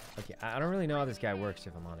 Oh, okay. I don't really know how this guy works,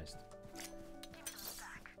 if I'm honest.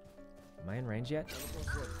 Am I in range yet?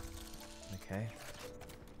 Okay.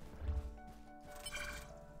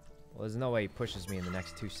 Well, there's no way he pushes me in the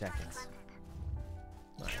next 2 seconds.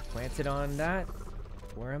 Right, planted on that.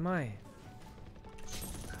 Where am I?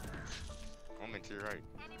 I'm into your right.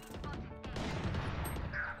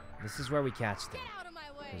 This is where we catch them.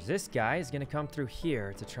 Because this guy is going to come through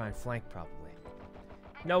here to try and flank, probably.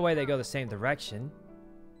 No way they go the same direction.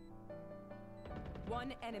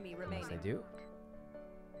 One enemy remaining. Yes, they do.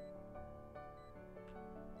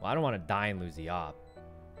 Well, I don't want to die and lose the op.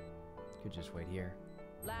 Could just wait here.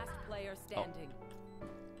 Last player standing. Oh.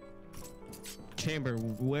 Chamber,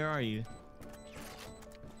 where are you?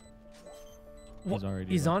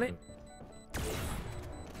 He's on it?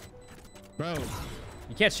 Bro.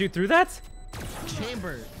 You can't shoot through that?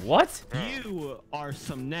 Chamber. What? You are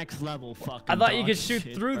some next level fucking I thought you could shoot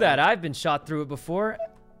through that. I've been shot through it before.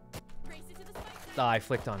 Oh, I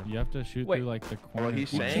flicked on him. You have to shoot through like the corner. You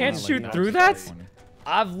can't shoot through that?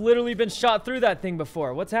 I've literally been shot through that thing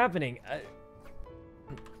before. What's happening?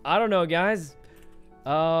 I don't know, guys.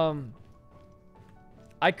 I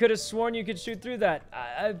could have sworn you could shoot through that.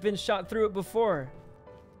 I've been shot through it before.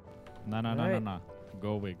 No.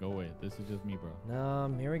 Go away. This is just me, bro.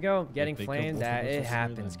 Here we go. Getting flamed. That it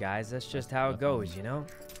happens, guys. That's just how it goes, you know?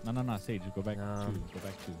 No. Sage, go back 2. Go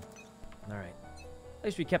back 2. All right. At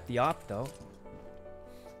least we kept the op, though.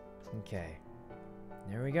 Okay.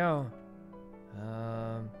 There we go.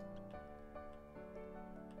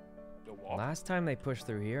 Last time they pushed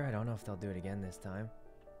through here. I don't know if they'll do it again this time.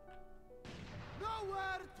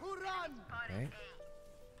 Okay.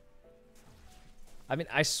 I mean,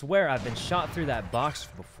 I swear I've been shot through that box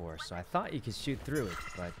before, so I thought you could shoot through it,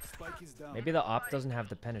 but maybe the op doesn't have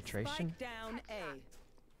the penetration. Down A.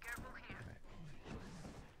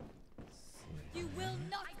 You will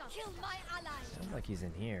not kill my ally. Sounds like he's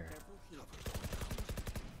in here.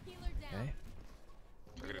 Okay.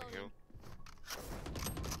 Look at him.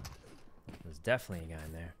 There's definitely a guy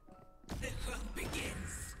in there. The hunt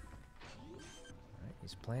begins. Alright,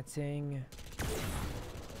 he's planting.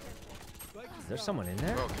 Is there someone in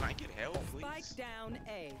there? Bro, can I get help, please? Spike down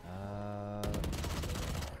A.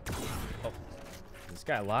 Oh, this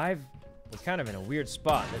guy alive? We're kind of in a weird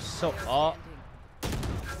spot. There's so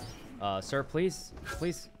sir, please.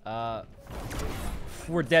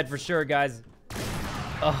 We're dead for sure, guys.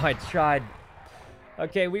 Oh, I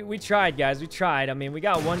Okay, we tried, guys. We tried. I mean, we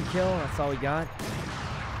got 1 kill. That's all we got.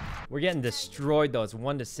 We're getting destroyed, though. It's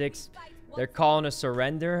 1-6. They're calling a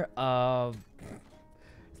surrender.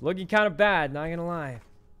 It's looking kind of bad, not gonna lie.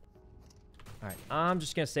 All right, I'm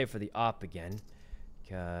just gonna save for the op again,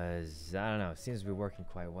 because I don't know. It seems to be working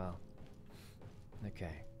quite well.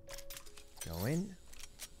 Okay, go in.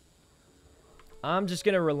 I'm just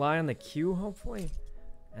gonna rely on the Q, hopefully,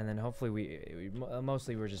 and then hopefully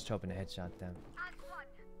mostly we're just hoping to headshot them.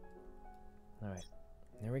 All right,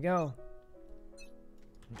 there we go.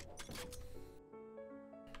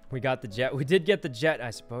 We got the jet. We did get the jet,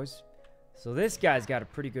 I suppose. So this guy's got a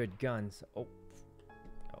pretty good gun. So, oh,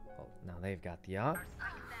 now they've got the op.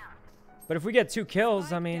 But if we get 2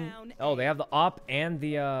 kills, I mean, oh, they have the op and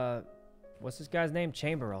the what's this guy's name?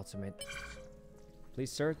 Chamber ultimate.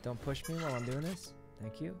 Please, sir, don't push me while I'm doing this.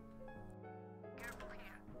 Thank you.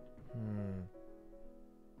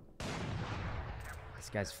 This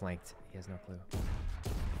guy's flanked. He has no clue.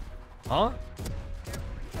 Huh?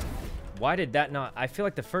 Why did that not? I feel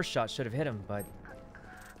like the first shot should have hit him, but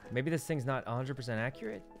maybe this thing's not 100%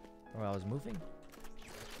 accurate. Or I was moving.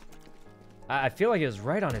 I feel like it was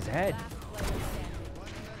right on his head.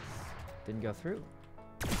 Didn't go through.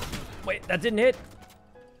 Wait, that didn't hit.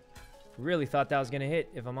 Really thought that was gonna hit,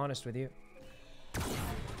 if I'm honest with you.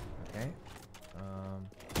 Okay.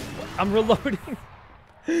 I'm reloading.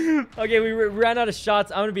 Okay, we ran out of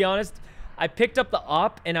shots. I'm gonna be honest. I picked up the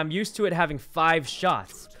op, and I'm used to it having 5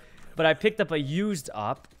 shots. But I picked up a used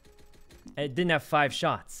op, and it didn't have 5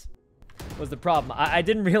 shots. Was the problem. I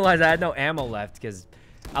didn't realize I had no ammo left, because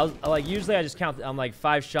I was like, usually I just count, I'm like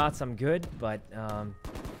 5 shots, I'm good. But,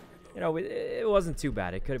 you know, it wasn't too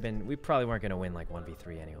bad. It could have been, we probably weren't going to win like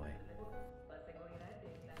 1v3 anyway.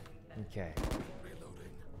 Okay.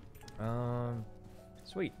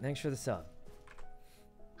 Sweet. Thanks for the sub.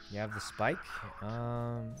 You have the spike.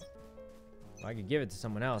 I could give it to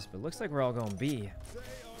someone else, but it looks like we're all going B.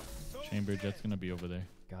 Chamber jet's gonna be over there.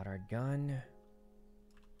 Got our gun.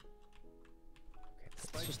 Okay,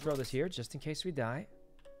 let's just throw this here just in case we die.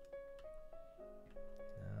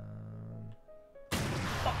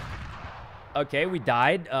 Okay, we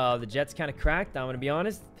died. The jet's kind of cracked. I'm gonna be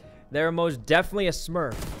honest. They're most definitely a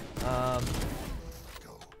smurf.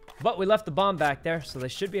 But we left the bomb back there, so they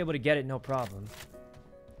should be able to get it no problem.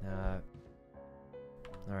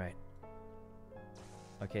 All right.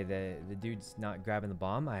 Okay, the dude's not grabbing the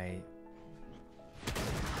bomb.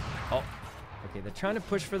 Oh, okay, they're trying to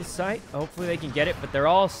push for the site. Hopefully they can get it, but they're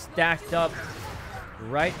all stacked up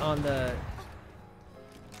right on the...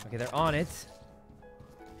 Okay, they're on it.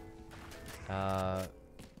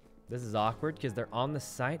 This is awkward because they're on the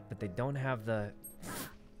site, but they don't have the...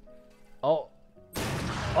 Oh.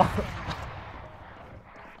 Oh.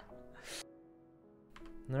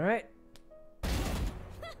 All right.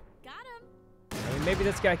 Got him. I mean, maybe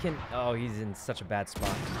this guy can... Oh, he's in such a bad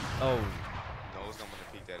spot. Oh. No, it's not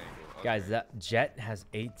gonna peek that angle. Okay. Guys, that jet has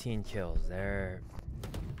 18 kills. They're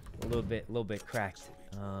a little bit cracked.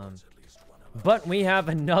 But we have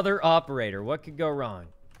another operator. What could go wrong?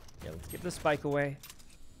 Yeah, let's give the spike away.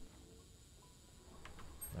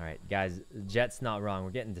 All right, guys, jet's not wrong.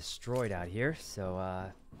 We're getting destroyed out here, so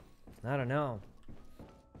I don't know.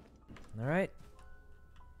 All right.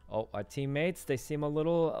 Oh, our teammates, they seem a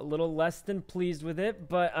little less than pleased with it,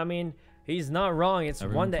 but I mean, he's not wrong. It's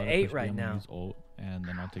Everyone 1-8 right now. Use ult, and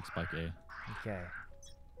then I'll take spike A. Okay.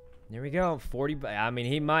 Here we go. 40. I mean,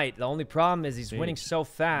 he might. The only problem is he's winning so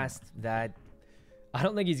fast that I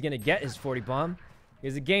don't think he's going to get his 40 bomb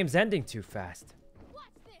because the game's ending too fast.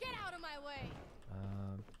 Get out of my way.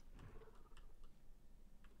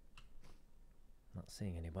 Not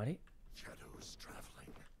seeing anybody. Shadows traveling.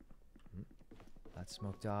 That's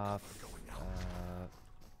smoked off.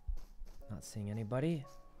 Not seeing anybody.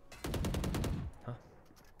 Huh?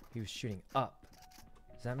 He was shooting up.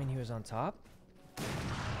 Does that mean he was on top?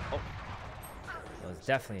 Oh. Well, there's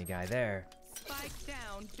definitely a guy there. Spike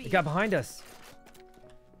down, B. He got behind us.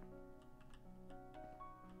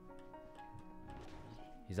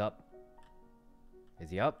 He's up.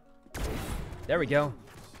 Is he up? There we go.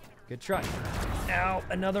 Good try. Ow,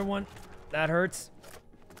 another one. That hurts.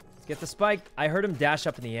 Let's get the spike. I heard him dash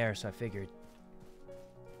up in the air, so I figured.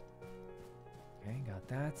 Okay, got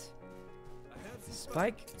that. The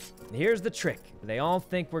spike. Here's the trick. They all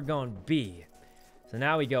think we're going B. So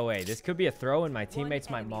now we go A. This could be a throw, and my teammates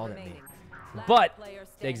might maul at me. But,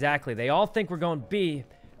 exactly, they all think we're going B,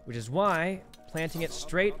 which is why planting it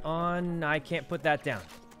straight on... I can't put that down.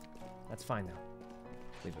 That's fine, though.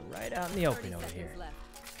 Leave it right out in the open over here.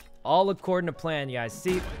 All according to plan, you guys.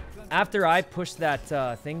 See, after I pushed that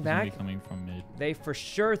thing back, Coming from mid. they for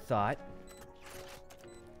sure thought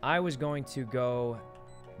I was going to go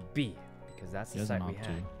B because that's the site we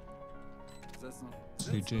had.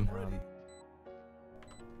 CG.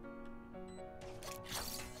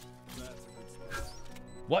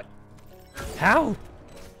 What? How?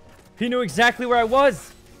 He knew exactly where I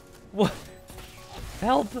was. What?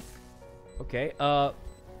 Help. Okay,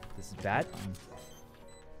 this is bad.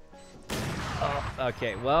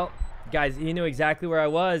 Okay, well, guys, he knew exactly where I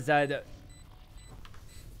was. All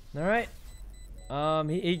right.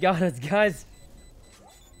 He got us, guys.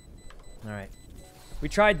 All right. We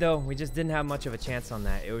tried, though. We just didn't have much of a chance on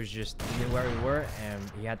that. It was just, he knew where we were, and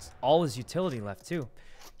he had all his utility left, too.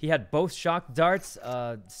 He had both shock darts,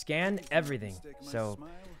 scan, everything. So,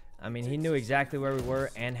 I mean, he knew exactly where we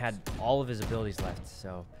were and had all of his abilities left.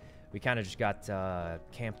 So, we kind of just got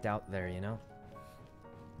camped out there, you know?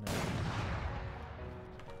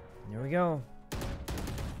 Here we go.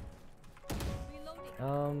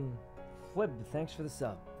 Flip, thanks for the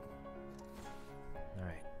sub. All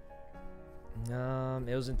right.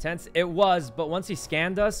 It was intense. It was, but once he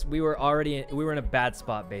scanned us, we were in a bad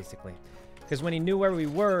spot basically, because when he knew where we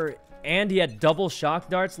were and he had double shock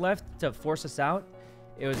darts left to force us out,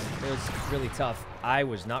 it was really tough. I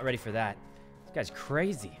was not ready for that. This guy's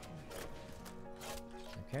crazy.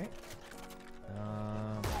 Okay.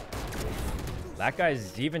 That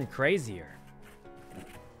guy's even crazier.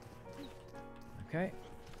 Okay.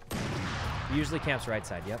 He usually camps right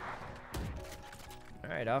side. Yep. All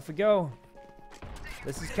right, off we go.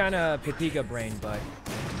 This is kind of Pipiga brain, but...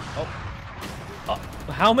 Oh.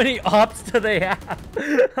 How many ops do they have?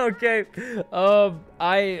 Okay.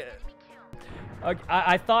 I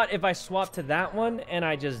thought if I swap to that one and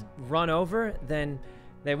I just run over, then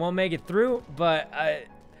they won't make it through, but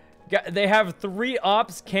they have 3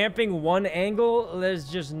 ops camping one angle. There's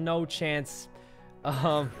just no chance.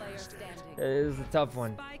 It is a tough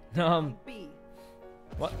one.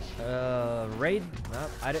 What? Raid?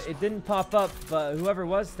 It didn't pop up, but whoever it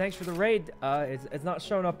was, thanks for the raid. It's not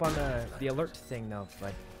showing up on the alert thing though,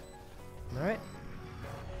 but all right.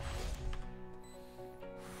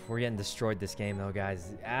 We're getting destroyed this game though,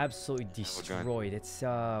 guys. Absolutely destroyed. It's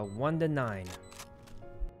 1-9.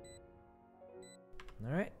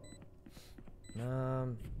 All right.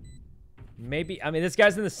 Maybe, I mean, this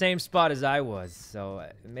guy's in the same spot as I was, so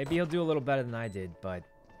maybe he'll do a little better than I did, but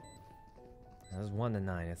that was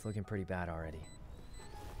 1-9. It's looking pretty bad already.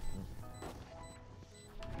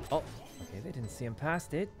 Oh, okay, they didn't see him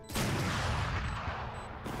past it.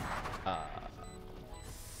 I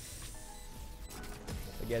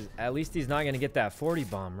guess at least he's not gonna get that 40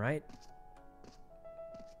 bomb, right?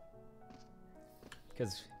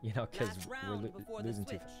 Because, you know, because we're losing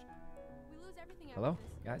too. Hello,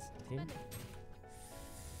 guys, team.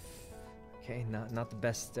 Okay, not the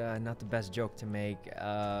best joke to make.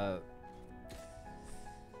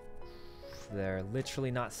 They're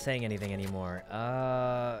literally not saying anything anymore.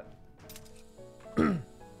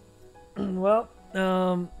 Well,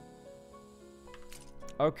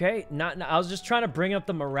 okay. I was just trying to bring up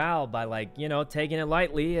the morale by, like, you know, taking it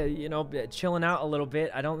lightly, you know, chilling out a little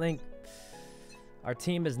bit. I don't think our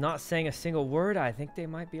team is not saying a single word. I think they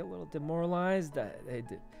might be a little demoralized.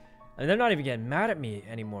 And they're not even getting mad at me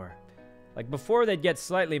anymore. Like, before they'd get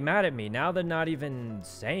slightly mad at me. Now they're not even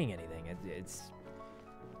saying anything. It's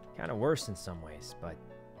kind of worse in some ways, but...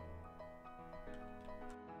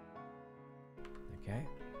 Okay.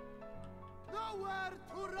 Nowhere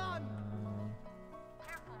to run.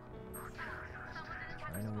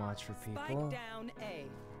 Trying to watch for people. Spike down A.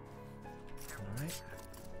 Alright.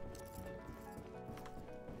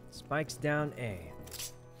 Spikes down A.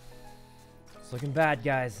 It's looking bad,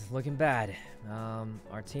 guys. It's looking bad.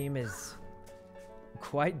 Our team is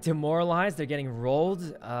quite demoralized. They're getting rolled.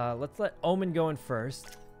 Let's let Omen go in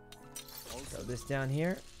first. Throw this down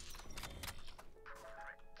here.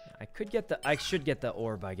 I should get the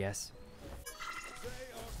orb, I guess.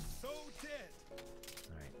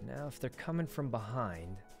 Alright, now if they're coming from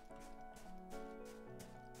behind.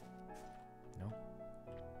 No.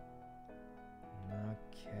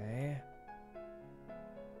 Okay.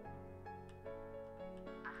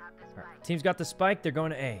 Alright, team's got the spike, they're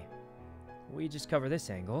going to A. We just cover this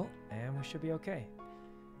angle, and we should be okay.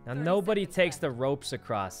 Now, nobody takes the ropes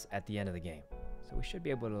across at the end of the game. So we should be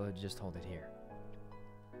able to just hold it here.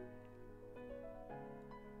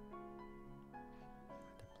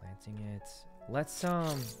 They're planting it. Let's,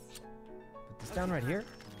 put this down right here.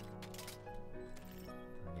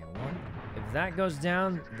 I'll get one. If that goes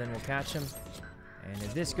down, then we'll catch him. And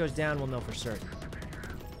if this goes down, we'll know for certain.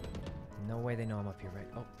 No way they know I'm up here, right?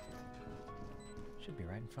 Oh. Should be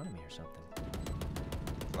right in front of me or something.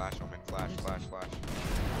 Flash, Omen. Flash.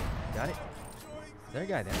 Got it. Is there a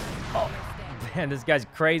guy there? Oh, man, this guy's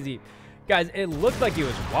crazy. Guys, it looked like he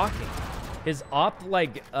was walking. His op,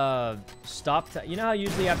 like, stopped. You know how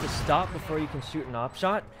usually you have to stop before you can shoot an op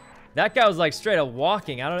shot? That guy was, like, straight up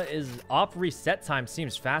walking. I don't know. His op reset time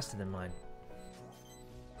seems faster than mine.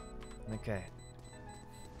 Okay.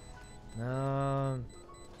 Oh.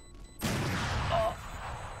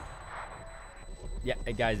 Yeah,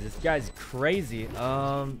 hey, guys, this guy's crazy.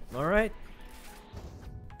 All right.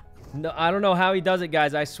 No, I don't know how he does it,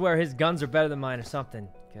 guys. I swear his guns are better than mine or something.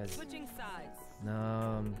 Cause, Switching sides.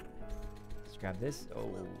 let's grab this. Oh,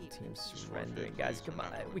 team surrendering, guys. Come on,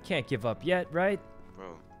 we can't give up yet, right?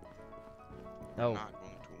 Bro. Oh. We're not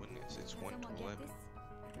going to win this. It's 1-11.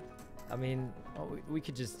 I mean, we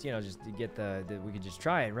could just, you know, just get we could just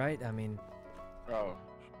try it, right? I mean. Bro,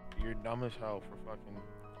 you're dumb as hell for fucking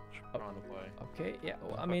trying to play. Okay, yeah.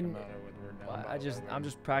 Well, I mean, I'm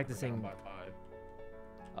just practicing. By 5.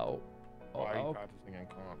 Oh. Why are you practicing in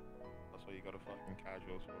comp? That's what you go to fucking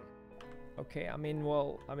casuals for. Okay, I mean,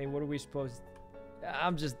 well, what are we supposed?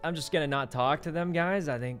 I'm just gonna not talk to them, guys.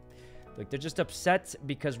 I think, look, they're just upset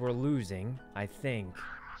because we're losing. I think.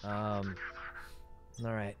 All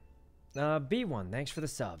right. B1, thanks for the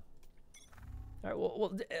sub. All right,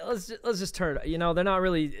 well, let's just turn it. You know, they're not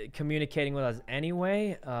really communicating with us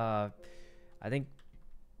anyway. I think.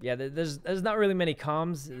 Yeah, there's not really many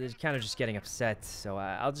comms. They're kind of just getting upset. So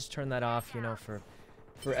I'll just turn that off, you know, for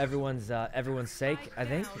everyone's sake, I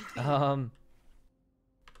think. All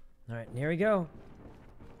right, here we go.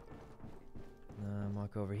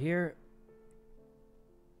 Walk over here.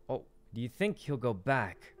 Oh, do you think he'll go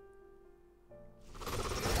back?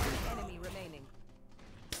 Enemy remaining.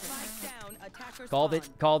 Spike down, attacker Called it.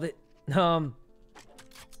 spawn. Called it.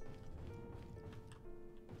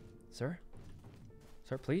 Sir?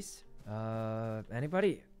 Sir, please?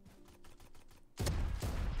 Anybody?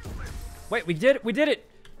 Wait, we did it!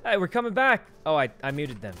 Hey, we're coming back! Oh, I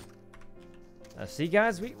muted them. See,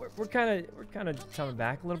 guys, we're kind of coming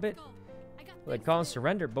back a little bit. We're like calling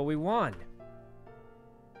surrender, but we won.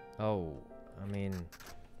 Oh, I mean,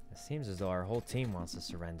 it seems as though our whole team wants to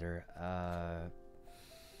surrender. I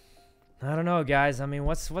don't know, guys. I mean,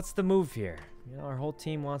 what's the move here? You know, our whole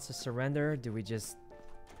team wants to surrender. Do we just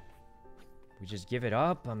give it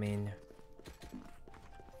up? I mean,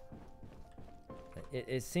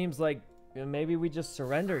 it seems like maybe we just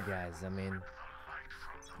surrender, guys. I mean,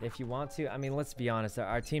 if you want to. I mean, let's be honest.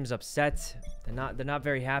 Our team's upset. They're not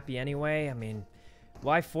very happy anyway. I mean,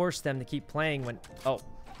 why force them to keep playing when? Oh,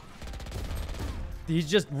 he's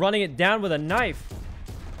just running it down with a knife.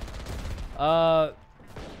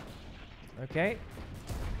 Okay.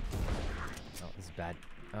 Oh, this is bad.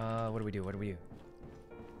 What do we do?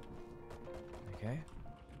 Okay.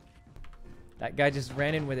 That guy just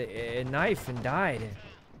ran in with a knife and died.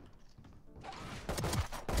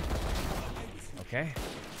 Okay.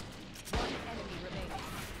 One enemy remaining.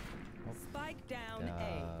 Spike down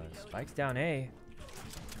A. Spike's down A.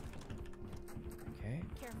 Okay.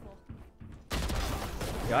 Careful.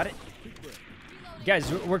 Got it.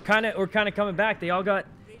 Guys, we're kind of coming back. They all got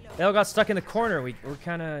stuck in the corner. We're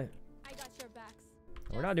kind of. I got your backs.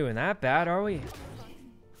 We're not doing that bad, are we?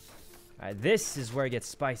 All right, this is where it gets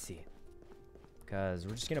spicy. Because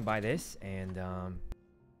we're just going to buy this, and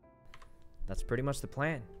that's pretty much the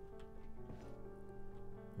plan.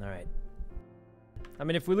 All right. I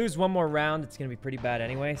mean, if we lose one more round, it's going to be pretty bad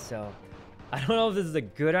anyway, so I don't know if this is a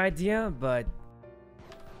good idea, but...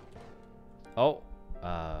 Oh.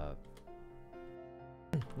 All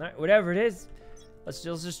right, whatever it is, let's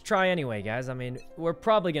just try anyway, guys. I mean, we're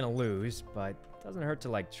probably going to lose, but it doesn't hurt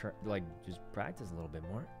to, just practice a little bit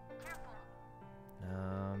more.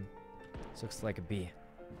 This looks like a B.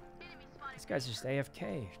 This guy's just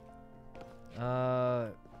AFK. All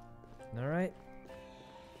right.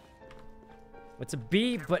 It's a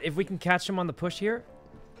B, but if we can catch him on the push here.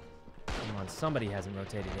 Come on, somebody hasn't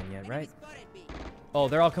rotated in yet, right? Oh,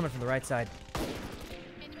 they're all coming from the right side.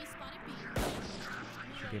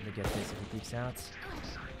 Should be able to get this if he peeks out.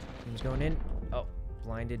 Team's going in. Oh,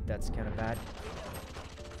 blinded. That's kind of bad.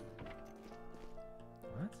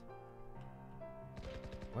 What?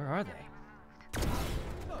 Where are they?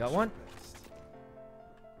 Got one.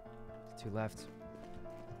 Two left.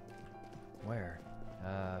 Where?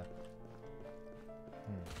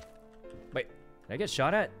 Wait, did I get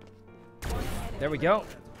shot at? There we go.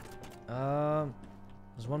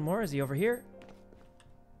 There's one more. Is he over here?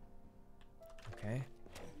 Okay.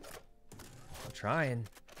 I'm trying.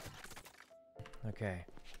 Okay.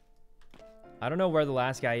 I don't know where the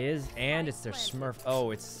last guy is, and it's their Smurf.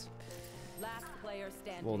 Oh, it's... Last player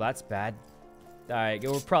standing. Well, that's bad. All right,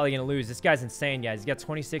 we're probably going to lose. This guy's insane, guys. He's got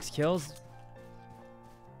 26 kills.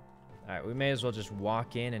 All right, we may as well just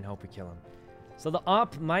walk in and hope we kill him. So the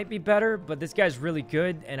op might be better, but this guy's really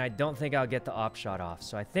good, and I don't think I'll get the op shot off.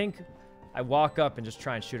 So I think I walk up and just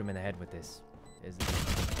try and shoot him in the head with this.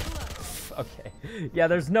 Okay. Yeah,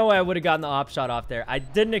 there's no way I would have gotten the op shot off there. I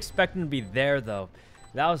didn't expect him to be there, though.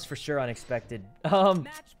 That was for sure unexpected. All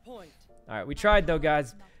right, we tried, though,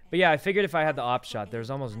 guys. But yeah, I figured if I had the op shot, there's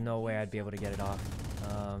almost no way I'd be able to get it off.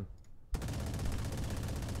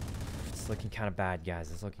 It's looking kind of bad,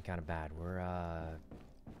 guys. It's looking kind of bad. We're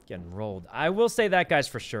getting rolled. I will say that guy's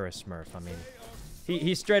for sure a Smurf. I mean,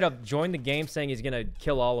 he straight up joined the game saying he's going to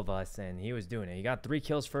kill all of us, and he was doing it. He got 3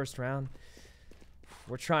 kills first round.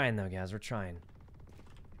 We're trying, though, guys. We're trying.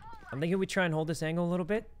 I'm thinking we try and hold this angle a little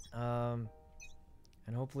bit. And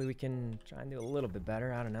hopefully we can try and do a little bit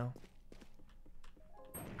better. I don't know.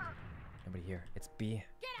 Nobody here. It's B.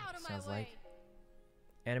 Get out of Sounds my way. like.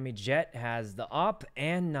 Enemy Jet has the op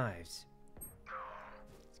and knives.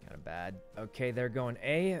 It's kind of bad. Okay, they're going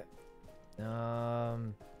A.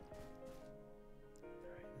 Alright,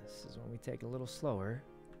 this is when we take it a little slower.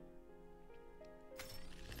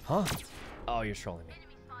 Huh? Oh, you're trolling me.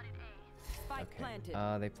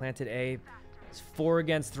 Okay. They planted A. It's 4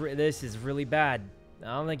 against 3. This is really bad.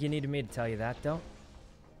 I don't think you needed me to tell you that, though.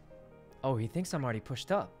 Oh, he thinks I'm already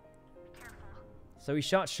pushed up. So he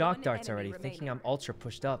shot shock darts already, thinking I'm ultra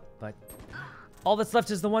pushed up, but all that's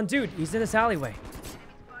left is the one dude. He's in this alleyway.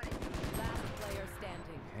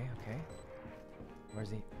 Okay.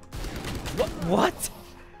 Where's he? What?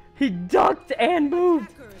 He ducked and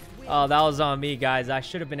moved. Oh, that was on me, guys. I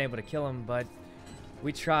should have been able to kill him, but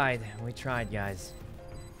we tried. We tried, guys.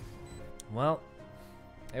 Well,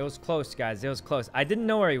 it was close, guys. It was close. I didn't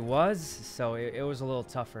know where he was, so it was a little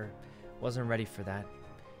tougher. Wasn't ready for that.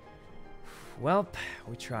 Well,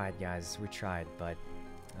 we tried, guys. We tried, but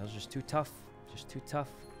that was just too tough. Just too tough.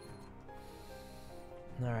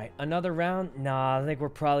 All right, another round? Nah, I think we're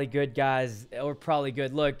probably good, guys. We're probably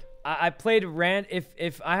good. Look, I played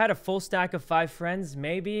if I had a full stack of 5 friends,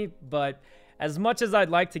 maybe, but as much as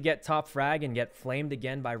I'd like to get top frag and get flamed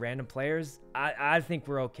again by random players, I think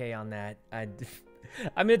we're okay on that. I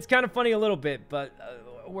mean, it's kind of funny a little bit, but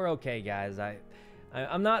we're okay, guys.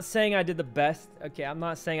 I'm not saying I did the best. Okay, I'm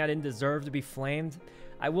not saying I didn't deserve to be flamed.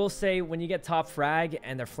 I will say when you get top frag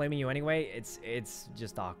and they're flaming you anyway, it's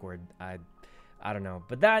just awkward. I don't know.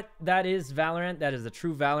 But that is Valorant. That is the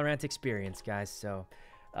true Valorant experience, guys. So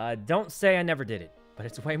don't say I never did it, but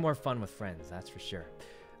it's way more fun with friends. That's for sure.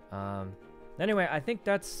 Anyway, I think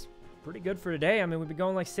that's pretty good for today. I mean, we've been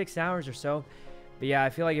going like 6 hours or so. But yeah, I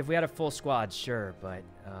feel like if we had a full squad, sure. But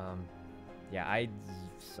yeah, I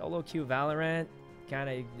solo queue Valorant. Kind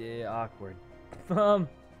of awkward. Kind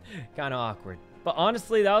of awkward. But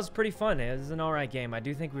honestly, that was pretty fun. It was an alright game. I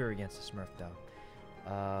do think we were against a Smurf, though.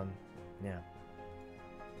 Yeah.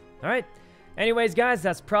 Alright. Anyways, guys,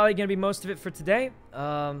 that's probably going to be most of it for today.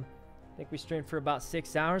 I think we streamed for about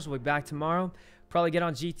 6 hours. We'll be back tomorrow. Probably get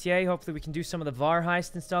on GTA. Hopefully, we can do some of the VAR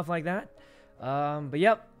heist and stuff like that. But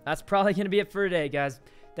yep, that's probably going to be it for today, guys.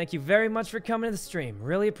 Thank you very much for coming to the stream.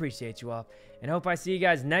 Really appreciate you all. And hope I see you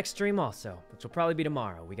guys next stream also, which will probably be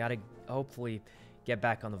tomorrow. We got to hopefully get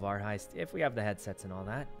back on the VAR heist if we have the headsets and all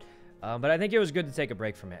that. But I think it was good to take a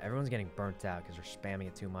break from it. Everyone's getting burnt out because we're spamming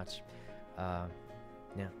it too much.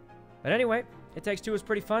 Yeah. But anyway, It Takes Two was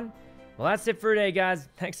pretty fun. Well, that's it for today, guys.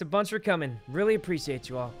 Thanks a bunch for coming. Really appreciate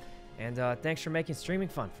you all. And thanks for making streaming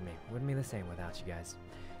fun for me. Wouldn't be the same without you guys.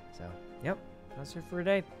 So, yep. That's it for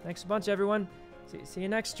today. Thanks a bunch, everyone. See you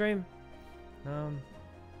next stream. Yep.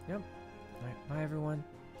 All right, bye, everyone.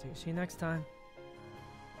 See you next time.